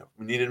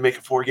 we needed to make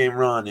a 4-game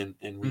run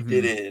and we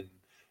did it.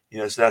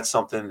 And, so that's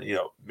something,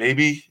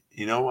 maybe,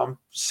 I'm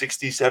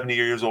 60, 70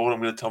 years old.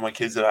 I'm going to tell my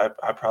kids that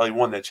I probably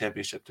won that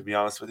championship, to be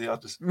honest with you. I'll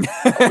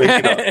make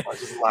it up. I'll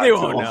just lie they to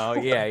won't them. know.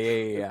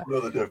 Yeah. Know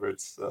the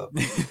difference. So.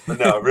 But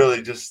no,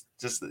 really just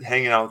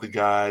hanging out with the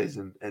guys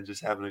and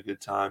just having a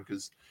good time,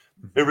 because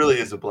it really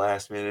is a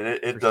blast, man. And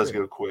it does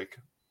go quick.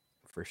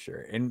 For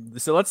sure.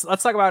 And so let's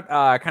talk about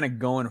kind of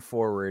going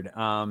forward.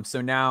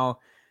 So now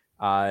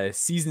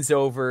season's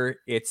over.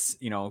 It's,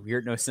 here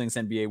at No Ceilings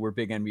NBA, we're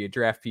big NBA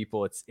draft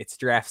people. It's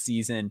draft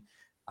season.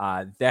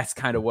 That's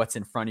kind of what's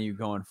in front of you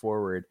going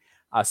forward.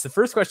 So the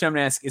first question I'm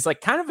going to ask is like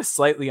kind of a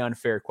slightly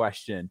unfair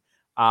question.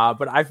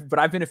 But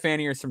I've been a fan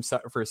of yours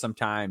for some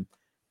time.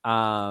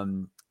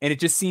 And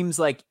it just seems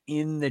like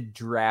in the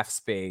draft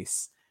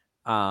space,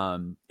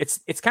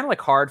 it's kind of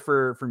like hard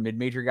for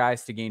mid-major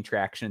guys to gain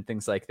traction and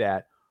things like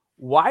that.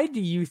 Why do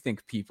you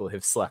think people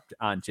have slept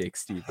on Jake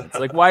Stevens?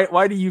 Like,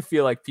 why do you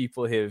feel like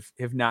people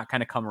have not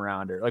kind of come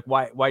around, or like,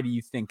 why do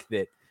you think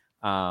that,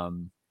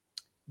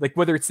 like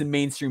whether it's the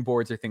mainstream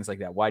boards or things like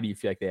that, why do you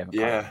feel like they haven't?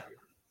 Yeah,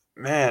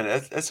 man,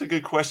 that's a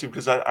good question,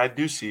 because I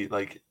do see,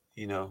 like,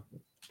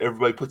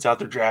 everybody puts out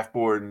their draft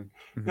board, and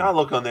I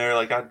look on there,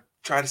 like I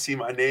try to see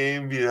my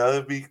name,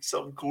 it'd be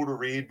something cool to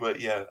read, but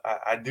yeah,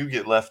 I do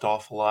get left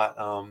off a lot.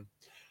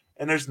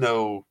 And there's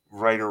no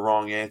right or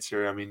wrong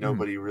answer. I mean,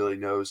 nobody really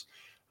knows.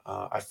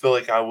 I feel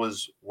like I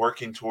was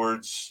working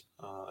towards,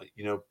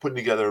 putting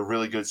together a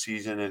really good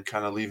season and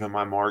kind of leaving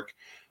my mark.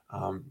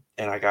 And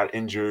I got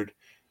injured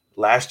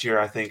last year.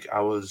 I think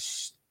I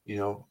was,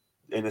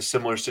 in a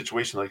similar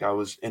situation. Like, I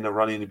was in the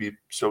running to be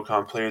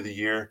SoCon Player of the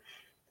Year,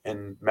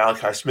 and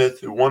Malachi Smith,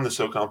 who won the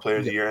SoCon Player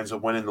of the Year, ends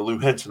up winning the Lou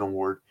Henson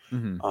Award.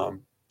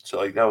 So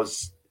like that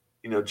was,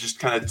 just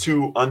kind of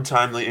 2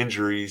 untimely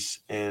injuries.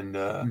 And,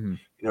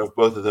 if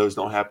both of those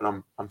don't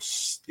happen, I'm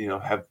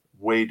have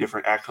way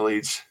different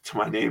accolades to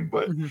my name,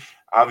 but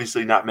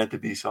obviously not meant to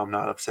be. So I'm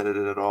not upset at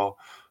it at all.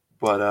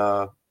 But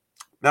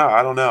no,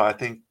 I don't know. I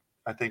think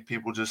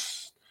people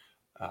just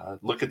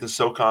look at the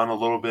SoCon a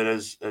little bit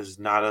as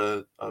not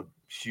a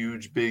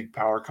huge, big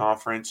power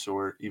conference,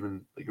 or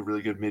even like a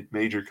really good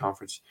mid-major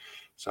conference.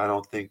 So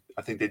I think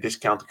they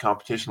discount the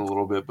competition a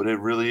little bit, but it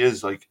really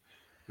is like,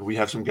 we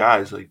have some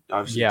guys like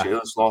obviously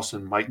Jalen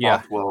Slauson, Mike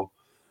Bothwell,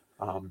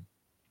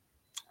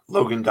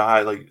 Logan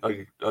Dye, like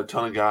a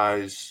ton of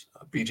guys,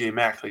 BJ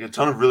Mack, like a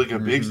ton of really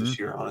good bigs this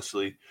year,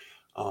 honestly.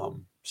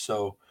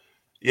 So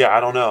yeah, I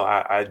don't know.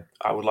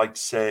 I would like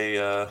to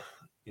say,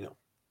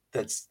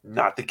 that's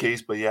not the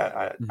case, but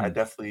yeah, I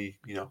definitely,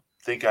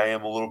 think I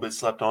am a little bit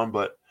slept on,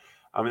 but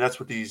I mean, that's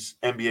what these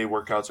NBA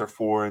workouts are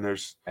for. And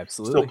there's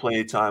still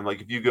plenty of time.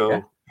 Like, if you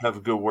go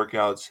have good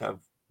workouts,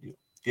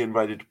 get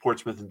invited to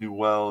Portsmouth and do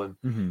well,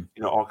 and,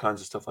 all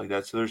kinds of stuff like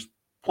that. So there's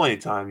plenty of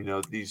time.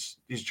 These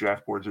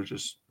draft boards are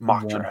just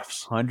mock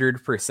drafts.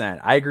 100%.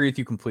 I agree with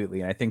you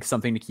completely. And I think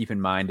something to keep in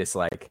mind is,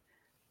 like,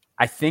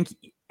 I think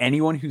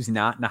anyone who's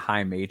not in a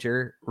high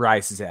major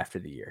rises after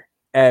the year,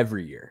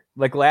 every year.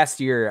 Like last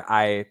year,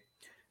 I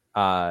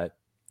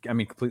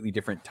mean, completely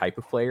different type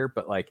of player,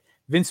 but like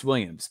Vince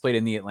Williams played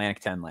in the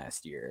Atlantic 10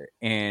 last year,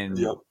 and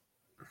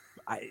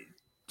I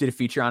did a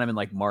feature on him in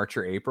like March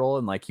or April,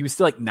 and like he was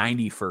still like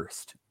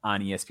 91st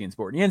on ESPN's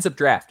board. And he ends up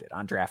drafted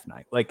on draft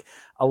night. Like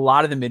a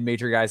lot of the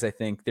mid-major guys, I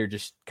think they're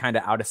just kind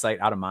of out of sight,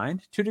 out of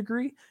mind to a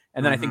degree.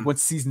 And then I think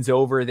once season's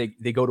over, they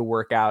go to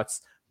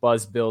workouts,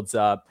 buzz builds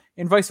up,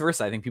 and vice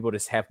versa. I think people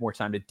just have more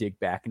time to dig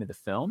back into the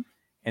film.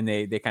 and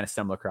they kind of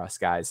stumble across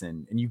guys,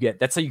 and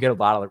that's how you get a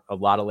lot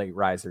of late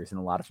risers, and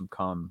a lot of them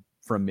come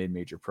from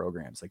mid-major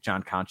programs. Like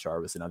John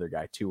Conchar was another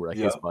guy too, where like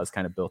his buzz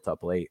kind of built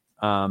up late.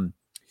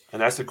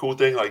 And that's the cool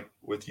thing, like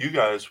with you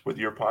guys, with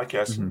your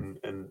podcast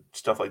and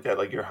stuff like that,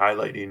 like you're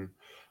highlighting,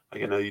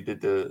 like I know you did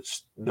the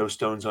No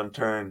Stones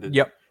Unturned. And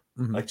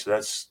like, so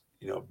that's,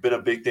 been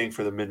a big thing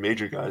for the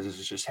mid-major guys,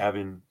 is just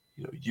having,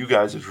 you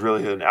guys is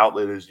really an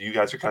outlet, as you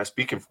guys are kind of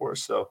speaking for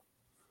us. So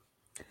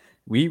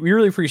we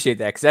really appreciate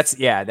that. Cause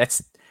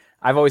that's,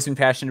 I've always been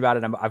passionate about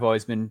it. I've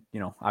always been,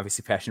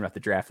 obviously passionate about the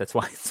draft. That's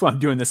why I'm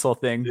doing this whole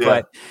thing. Yeah.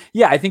 But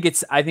yeah, I think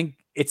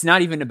it's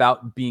not even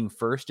about being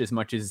first as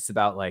much as it's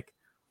about like,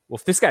 well,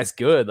 if this guy's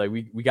good, like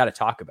we got to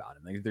talk about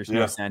him. Like there's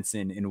no sense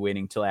in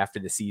waiting till after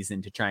the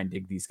season to try and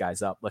dig these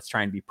guys up. Let's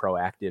try and be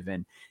proactive.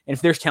 And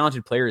if there's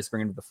talented players,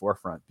 bring them to the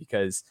forefront,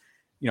 because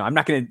I'm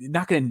not going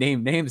to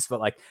name names, but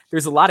like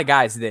there's a lot of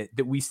guys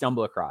that we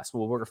stumble across.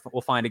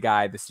 We'll find a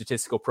guy, the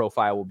statistical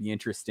profile will be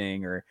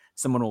interesting, or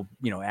someone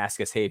will,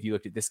 ask us, hey, if you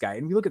looked at this guy,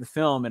 and we look at the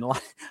film, and a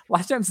lot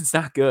of times it's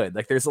not good.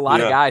 Like there's a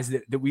lot of guys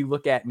that we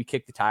look at and we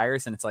kick the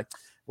tires, and it's like,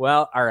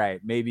 well, all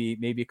right, maybe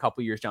a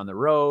couple years down the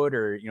road,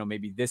 or,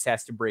 maybe this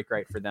has to break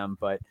right for them.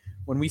 But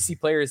when we see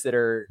players that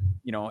are,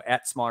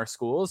 at smaller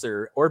schools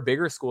or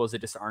bigger schools that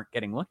just aren't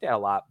getting looked at a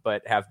lot,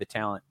 but have the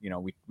talent,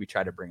 we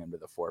try to bring them to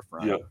the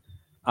forefront. Yeah.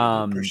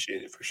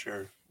 Appreciate it for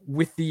sure.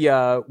 With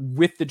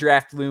the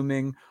draft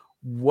looming,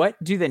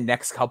 what do the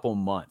next couple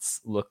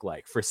months look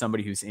like for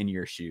somebody who's in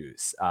your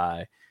shoes?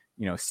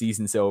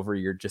 Season's over,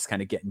 you're just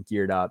kind of getting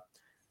geared up.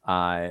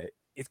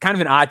 It's kind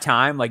of an odd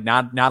time, like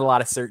not a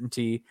lot of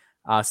certainty.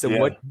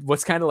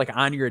 What's kind of like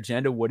on your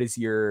agenda? What does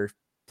your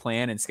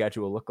plan and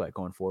schedule look like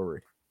going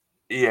forward?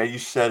 Yeah, you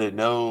said it.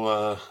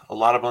 No, a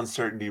lot of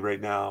uncertainty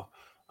right now.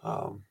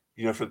 For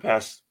the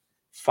past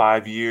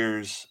 5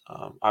 years,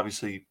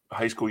 obviously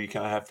high school, you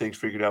kind of have things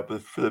figured out,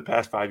 but for the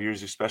past 5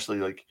 years, especially,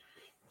 like,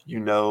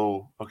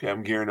 okay,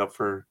 I'm gearing up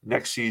for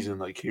next season.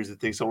 Like, here's the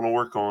things I want to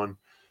work on.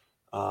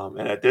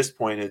 And at this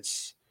point,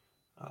 it's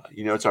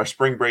our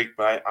spring break,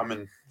 but I'm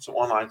in some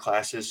online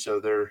classes,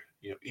 so they're,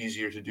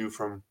 easier to do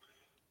from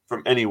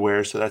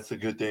anywhere. So that's the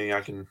good thing.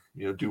 I can,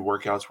 do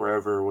workouts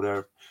wherever,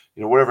 or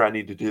whatever I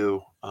need to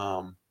do.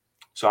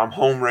 So I'm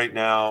home right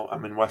now.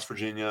 I'm in West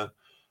Virginia.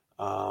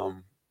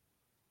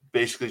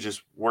 Basically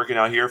just working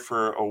out here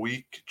for a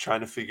week,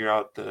 trying to figure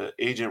out the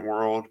agent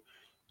world,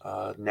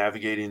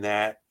 navigating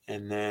that.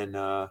 And then,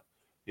 I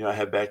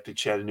head back to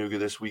Chattanooga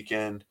this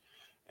weekend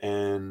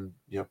and,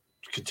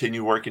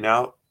 continue working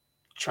out,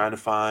 trying to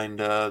find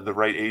the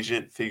right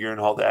agent, figuring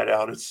all that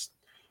out. It's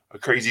a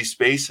crazy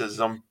space, as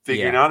I'm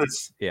figuring out.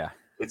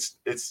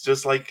 It's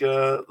just like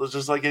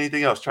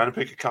anything else, trying to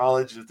pick a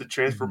college with the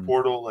transfer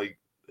portal. Like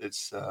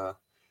it's, a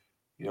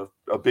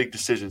big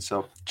decision.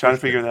 So trying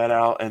to figure that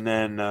out. And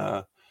then,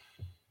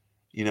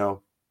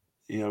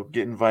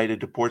 get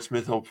invited to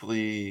Portsmouth,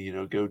 hopefully,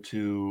 go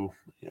to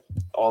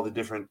all the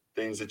different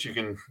things that you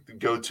can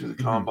go to,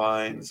 the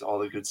combines, all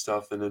the good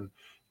stuff. And then,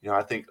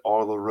 I think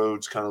all the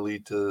roads kind of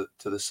lead to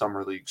the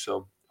summer league.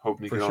 So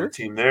hoping to get on the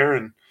team there.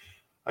 And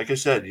like I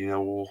said,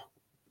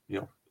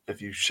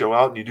 if you show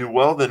out and you do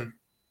well, then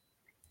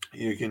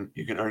you can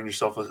earn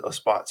yourself a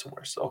spot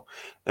somewhere. So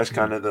that's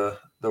kind of the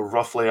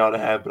rough layout I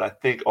have, but I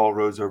think all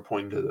roads are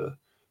pointing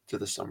to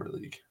the summer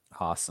league.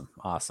 Awesome.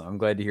 I'm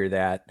glad to hear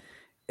that.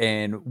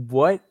 And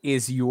what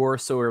is your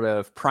sort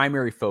of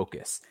primary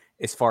focus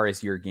as far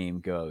as your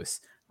game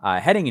goes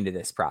heading into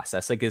this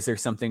process? Like, is there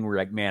something where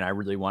like, man, I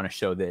really want to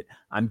show that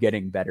I'm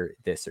getting better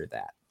at this or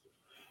that?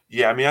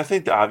 Yeah. I mean, I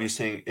think the obvious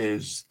thing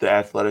is the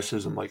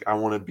athleticism. Like I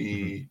want to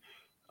be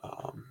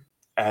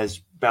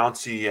as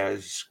bouncy,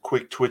 as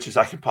quick twitch as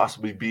I can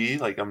possibly be.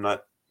 Like I'm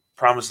not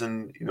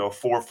promising, a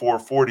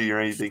 4.40 or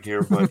anything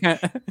here, but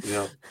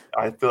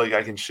I feel like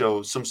I can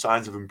show some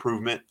signs of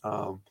improvement.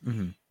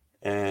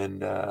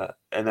 And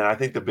then I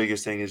think the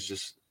biggest thing is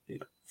just,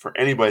 for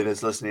anybody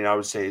that's listening, I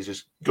would say is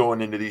just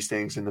going into these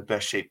things in the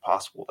best shape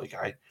possible. Like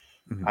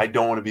I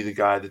don't want to be the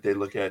guy that they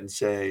look at and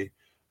say,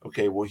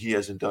 okay, well, he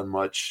hasn't done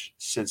much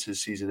since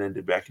his season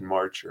ended back in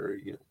March, or,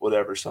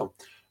 whatever. So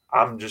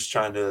I'm just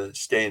trying to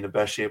stay in the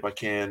best shape I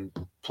can,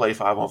 play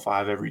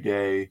 5-on-5 every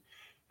day.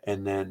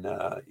 And then,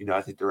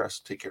 I think the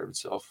rest will take care of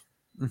itself.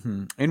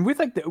 And with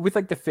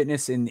the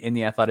fitness in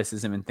the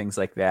athleticism and things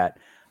like that,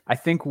 I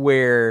think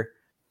where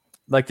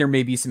like there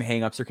may be some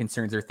hangups or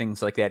concerns or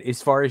things like that,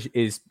 as far as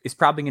is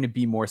probably going to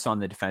be more so on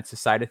the defensive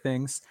side of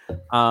things.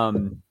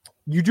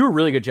 You do a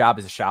really good job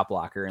as a shot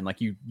blocker, and like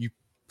you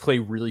play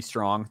really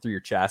strong through your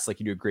chest. Like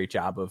you do a great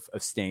job of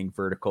staying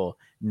vertical,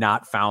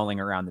 not fouling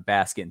around the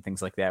basket and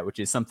things like that, which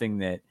is something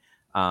that,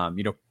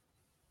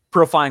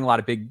 profiling a lot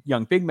of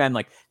young big men,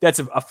 like that's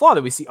a flaw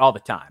that we see all the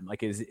time,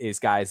 like is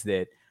guys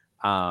that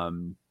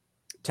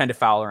tend to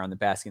foul around the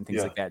basket and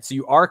things like that. So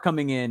you are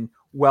coming in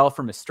well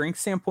from a strength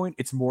standpoint.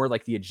 It's more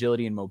like the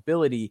agility and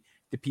mobility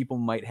that people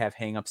might have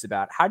hangups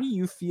about. How do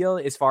you feel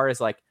as far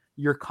as like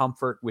your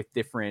comfort with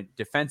different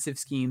defensive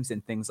schemes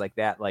and things like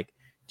that? Like,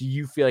 do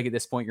you feel like at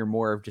this point you're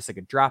more of just like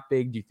a drop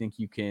big? Do you think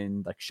you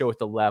can like show at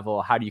the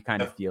level? How do you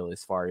kind of feel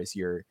as far as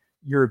your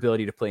your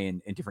ability to play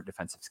in different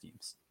defensive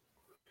schemes?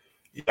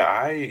 Yeah,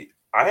 I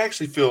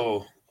actually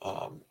feel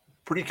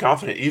pretty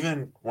confident.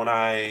 Even when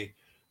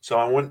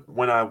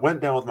when I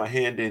went down with my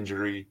hand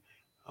injury,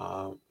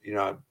 you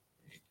know,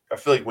 I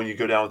feel like when you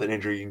go down with an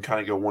injury, you can kind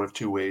of go one of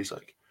two ways.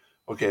 Like,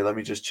 okay, let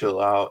me just chill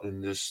out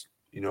and just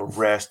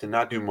rest and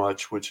not do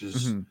much, which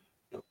is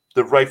Mm-hmm.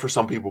 the right for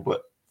some people.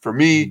 But for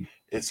me, Mm-hmm.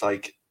 it's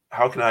like,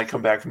 how can I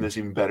come back from this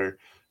even better?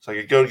 So I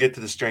could go to get to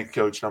the strength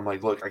coach, and I'm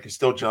like, look, I can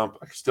still jump,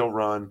 I can still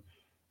run.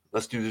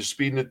 Let's do the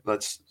speed.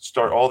 Let's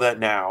start all that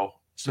now.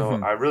 So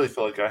Mm-hmm. I really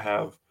feel like I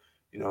have,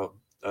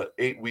 an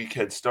 8-week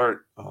head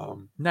start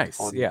Nice.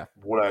 on Yeah.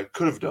 what I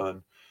could have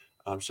done.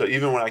 So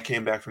even when I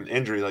came back from the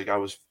injury, like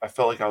I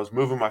felt like I was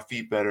moving my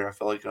feet better. I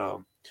felt like,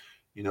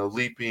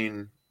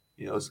 leaping,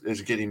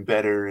 is getting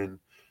better, and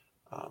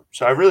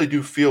so I really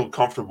do feel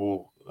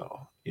comfortable.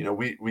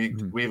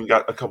 Mm-hmm. We even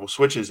got a couple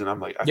switches, and I'm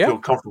like, I Yeah. feel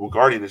comfortable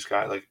guarding this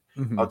guy. Like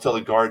Mm-hmm. I'll tell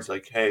the guards,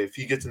 like, hey, if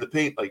he gets in the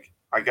paint, like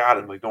I got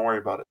him. Like don't worry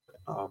about it.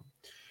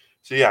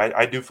 So yeah,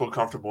 I do feel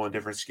comfortable in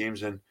different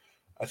schemes, and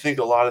I think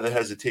a lot of the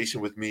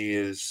hesitation with me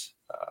is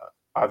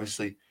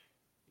obviously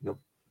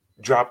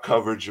drop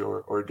coverage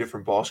or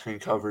different ball screen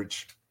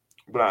coverage,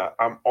 but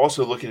I'm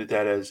also looking at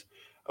that as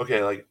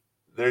okay, like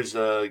there's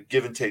a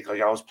give and take.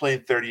 Like I was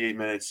playing 38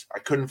 minutes, I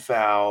couldn't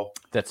foul.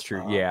 That's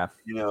true. Um, Yeah.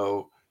 you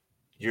know,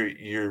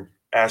 you're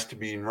asked to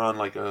be run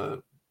like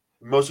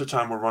most of the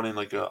time we're running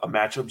like a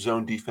matchup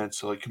zone defense,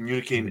 so like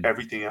communicating Mm-hmm.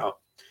 everything out.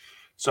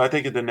 So I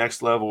think at the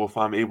next level, if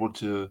I'm able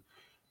to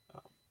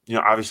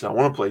obviously I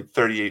want to play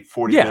 38,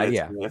 40 Yeah. minutes.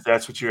 Yeah. And if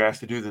that's what you're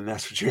asked to do, then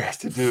that's what you're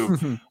asked to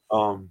do.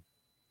 Um,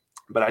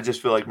 but I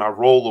just feel like my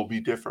role will be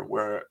different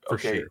where, For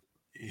okay, sure.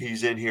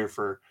 he's in here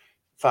for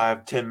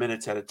 5, 10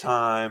 minutes at a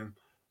time.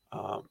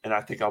 And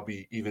I think I'll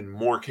be even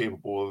more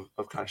capable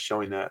of kind of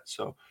showing that.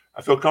 So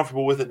I feel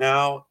comfortable with it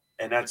now.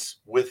 And that's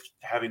with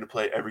having to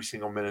play every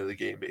single minute of the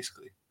game,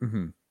 basically.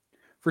 Mm-hmm.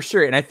 For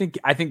sure. And I think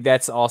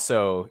that's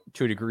also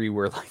to a degree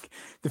where like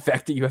the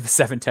fact that you have a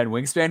 7'10"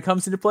 wingspan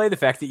comes into play. The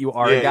fact that you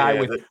are a Yeah, guy yeah,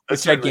 with that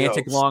certainly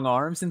gigantic helps. long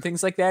arms and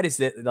things like that is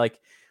that like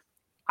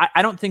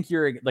I don't think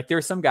you're like there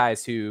are some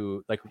guys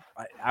who like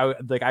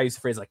I use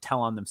the phrase like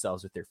tell on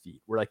themselves with their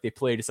feet where like they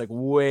play just like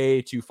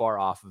way too far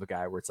off of a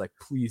guy where it's like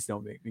please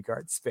don't make me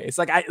guard space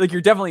like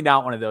you're definitely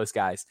not one of those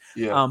guys.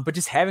 Yeah, But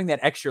just having that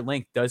extra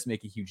length does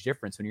make a huge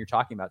difference when you're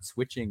talking about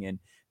switching and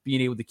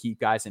being able to keep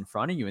guys in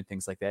front of you and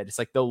things like that. It's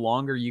like the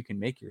longer you can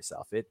make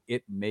yourself,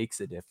 it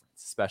makes a difference,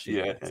 especially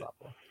at the yeah. next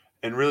level.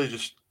 And really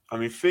just, I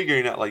mean,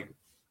 figuring out like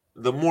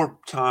the more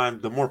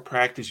time, the more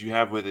practice you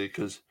have with it.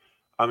 Cause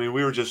I mean,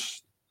 we were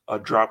just a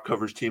drop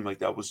coverage team. Like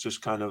that was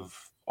just kind of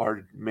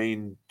our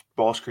main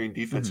ball screen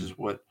defense Mm-hmm. is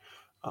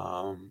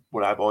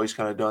what I've always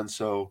kind of done.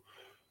 So,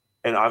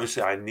 and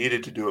obviously I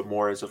needed to do it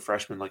more as a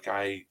freshman. Like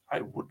I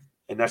would,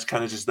 and that's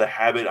kind of just the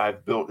habit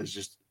I've built is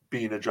just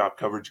being a drop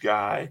coverage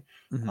guy.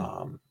 Mm-hmm.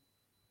 Um,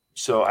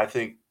 so I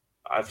think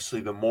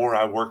obviously the more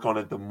I work on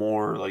it, the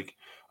more like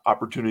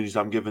opportunities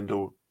I'm given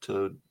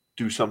to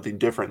do something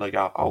different. Like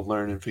I'll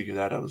learn and figure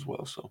that out as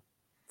well. So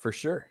For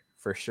sure.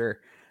 For sure.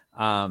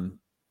 Um,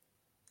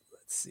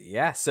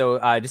 Yeah. So,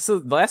 just the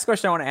last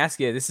question I want to ask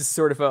you. This is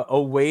sort of a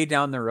way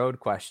down the road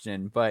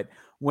question, but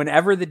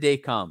whenever the day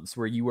comes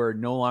where you are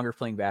no longer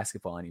playing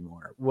basketball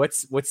anymore,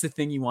 what's the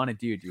thing you want to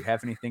do? Do you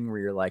have anything where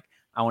you're like,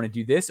 I want to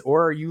do this,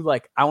 or are you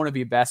like, I want to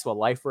be a basketball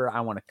lifer, I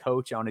want to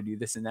coach, I want to do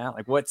this and that?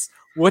 Like, what's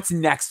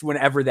next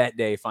whenever that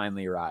day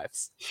finally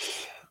arrives?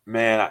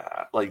 man,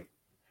 like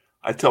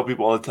I tell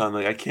people all the time,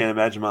 like I can't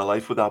imagine my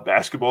life without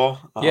basketball.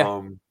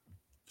 Yeah.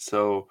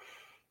 So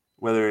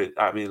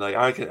I mean, like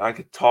I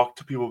could talk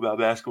to people about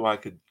basketball, I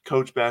could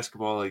coach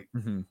basketball. Like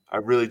Mm-hmm. I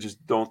really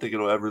just don't think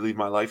it'll ever leave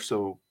my life.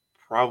 So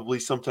probably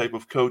some type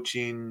of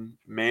coaching,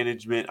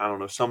 management, I don't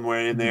know,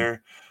 somewhere in Mm-hmm.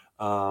 there.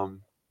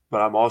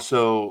 But I'm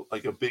also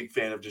like a big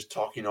fan of just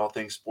talking all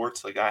things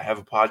sports. Like I have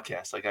a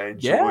podcast. Like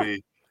Yeah.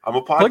 I'm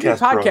a podcast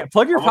pro.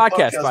 Plug your I'm a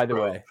podcast, podcast by the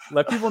pro. way.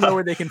 Let people know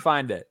where they can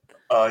find it.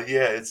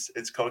 Yeah,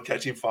 it's called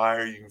Catching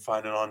Fire. You can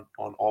find it on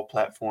all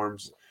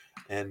platforms,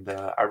 and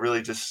I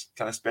really just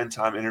kind of spend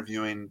time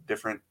interviewing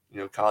different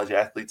college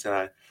athletes. And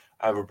I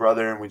have a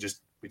brother, and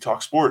we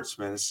talk sports,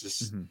 man. It's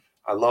just Mm-hmm.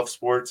 I love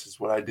sports. It's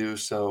what I do.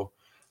 So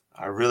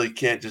I really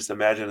can't just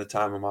imagine a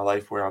time in my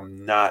life where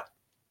I'm not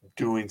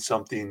doing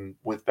something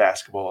with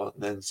basketball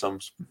in some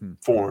Mm-hmm.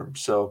 form.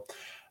 So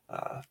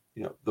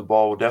the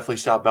ball will definitely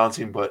stop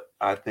bouncing, but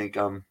I think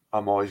I'm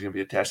always going to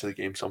be attached to the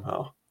game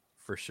somehow.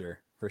 For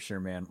sure,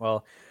 man.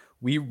 Well,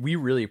 we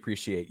really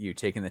appreciate you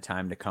taking the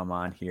time to come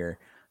on here.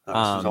 This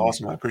was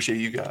awesome. I appreciate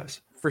you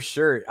guys. For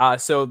sure.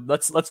 So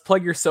let's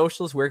plug your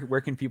socials.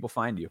 Where can people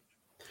find you?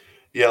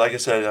 Yeah, like I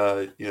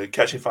said,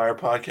 Catching Fire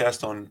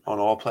podcast on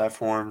all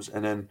platforms,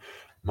 and then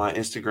my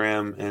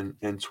Instagram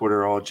and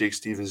Twitter all Jake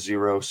Stevens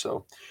 0.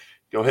 So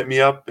go hit me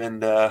up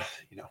and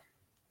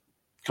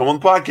come on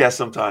the podcast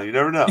sometime. You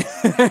never know.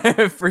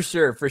 For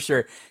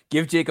sure.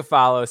 Give Jake a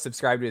follow,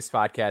 subscribe to his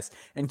podcast,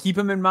 and keep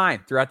him in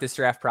mind throughout this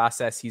draft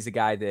process. He's a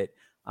guy that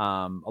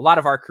a lot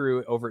of our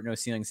crew over at No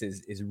Ceilings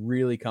is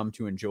really come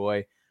to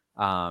enjoy.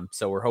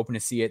 So we're hoping to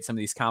see you at some of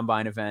these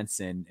combine events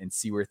and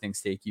see where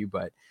things take you.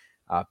 But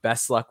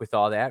best luck with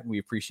all that. We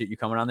appreciate you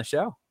coming on the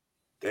show.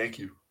 Thank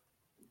you.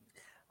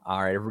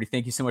 All right, everybody.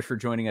 Thank you so much for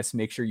joining us.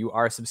 Make sure you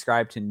are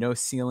subscribed to No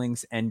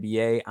Ceilings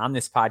NBA on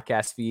this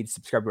podcast feed.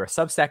 Subscribe to our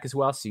Substack as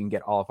well, so you can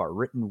get all of our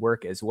written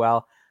work as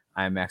well.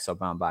 I'm Maxwell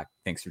Baumbach.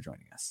 Thanks for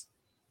joining us.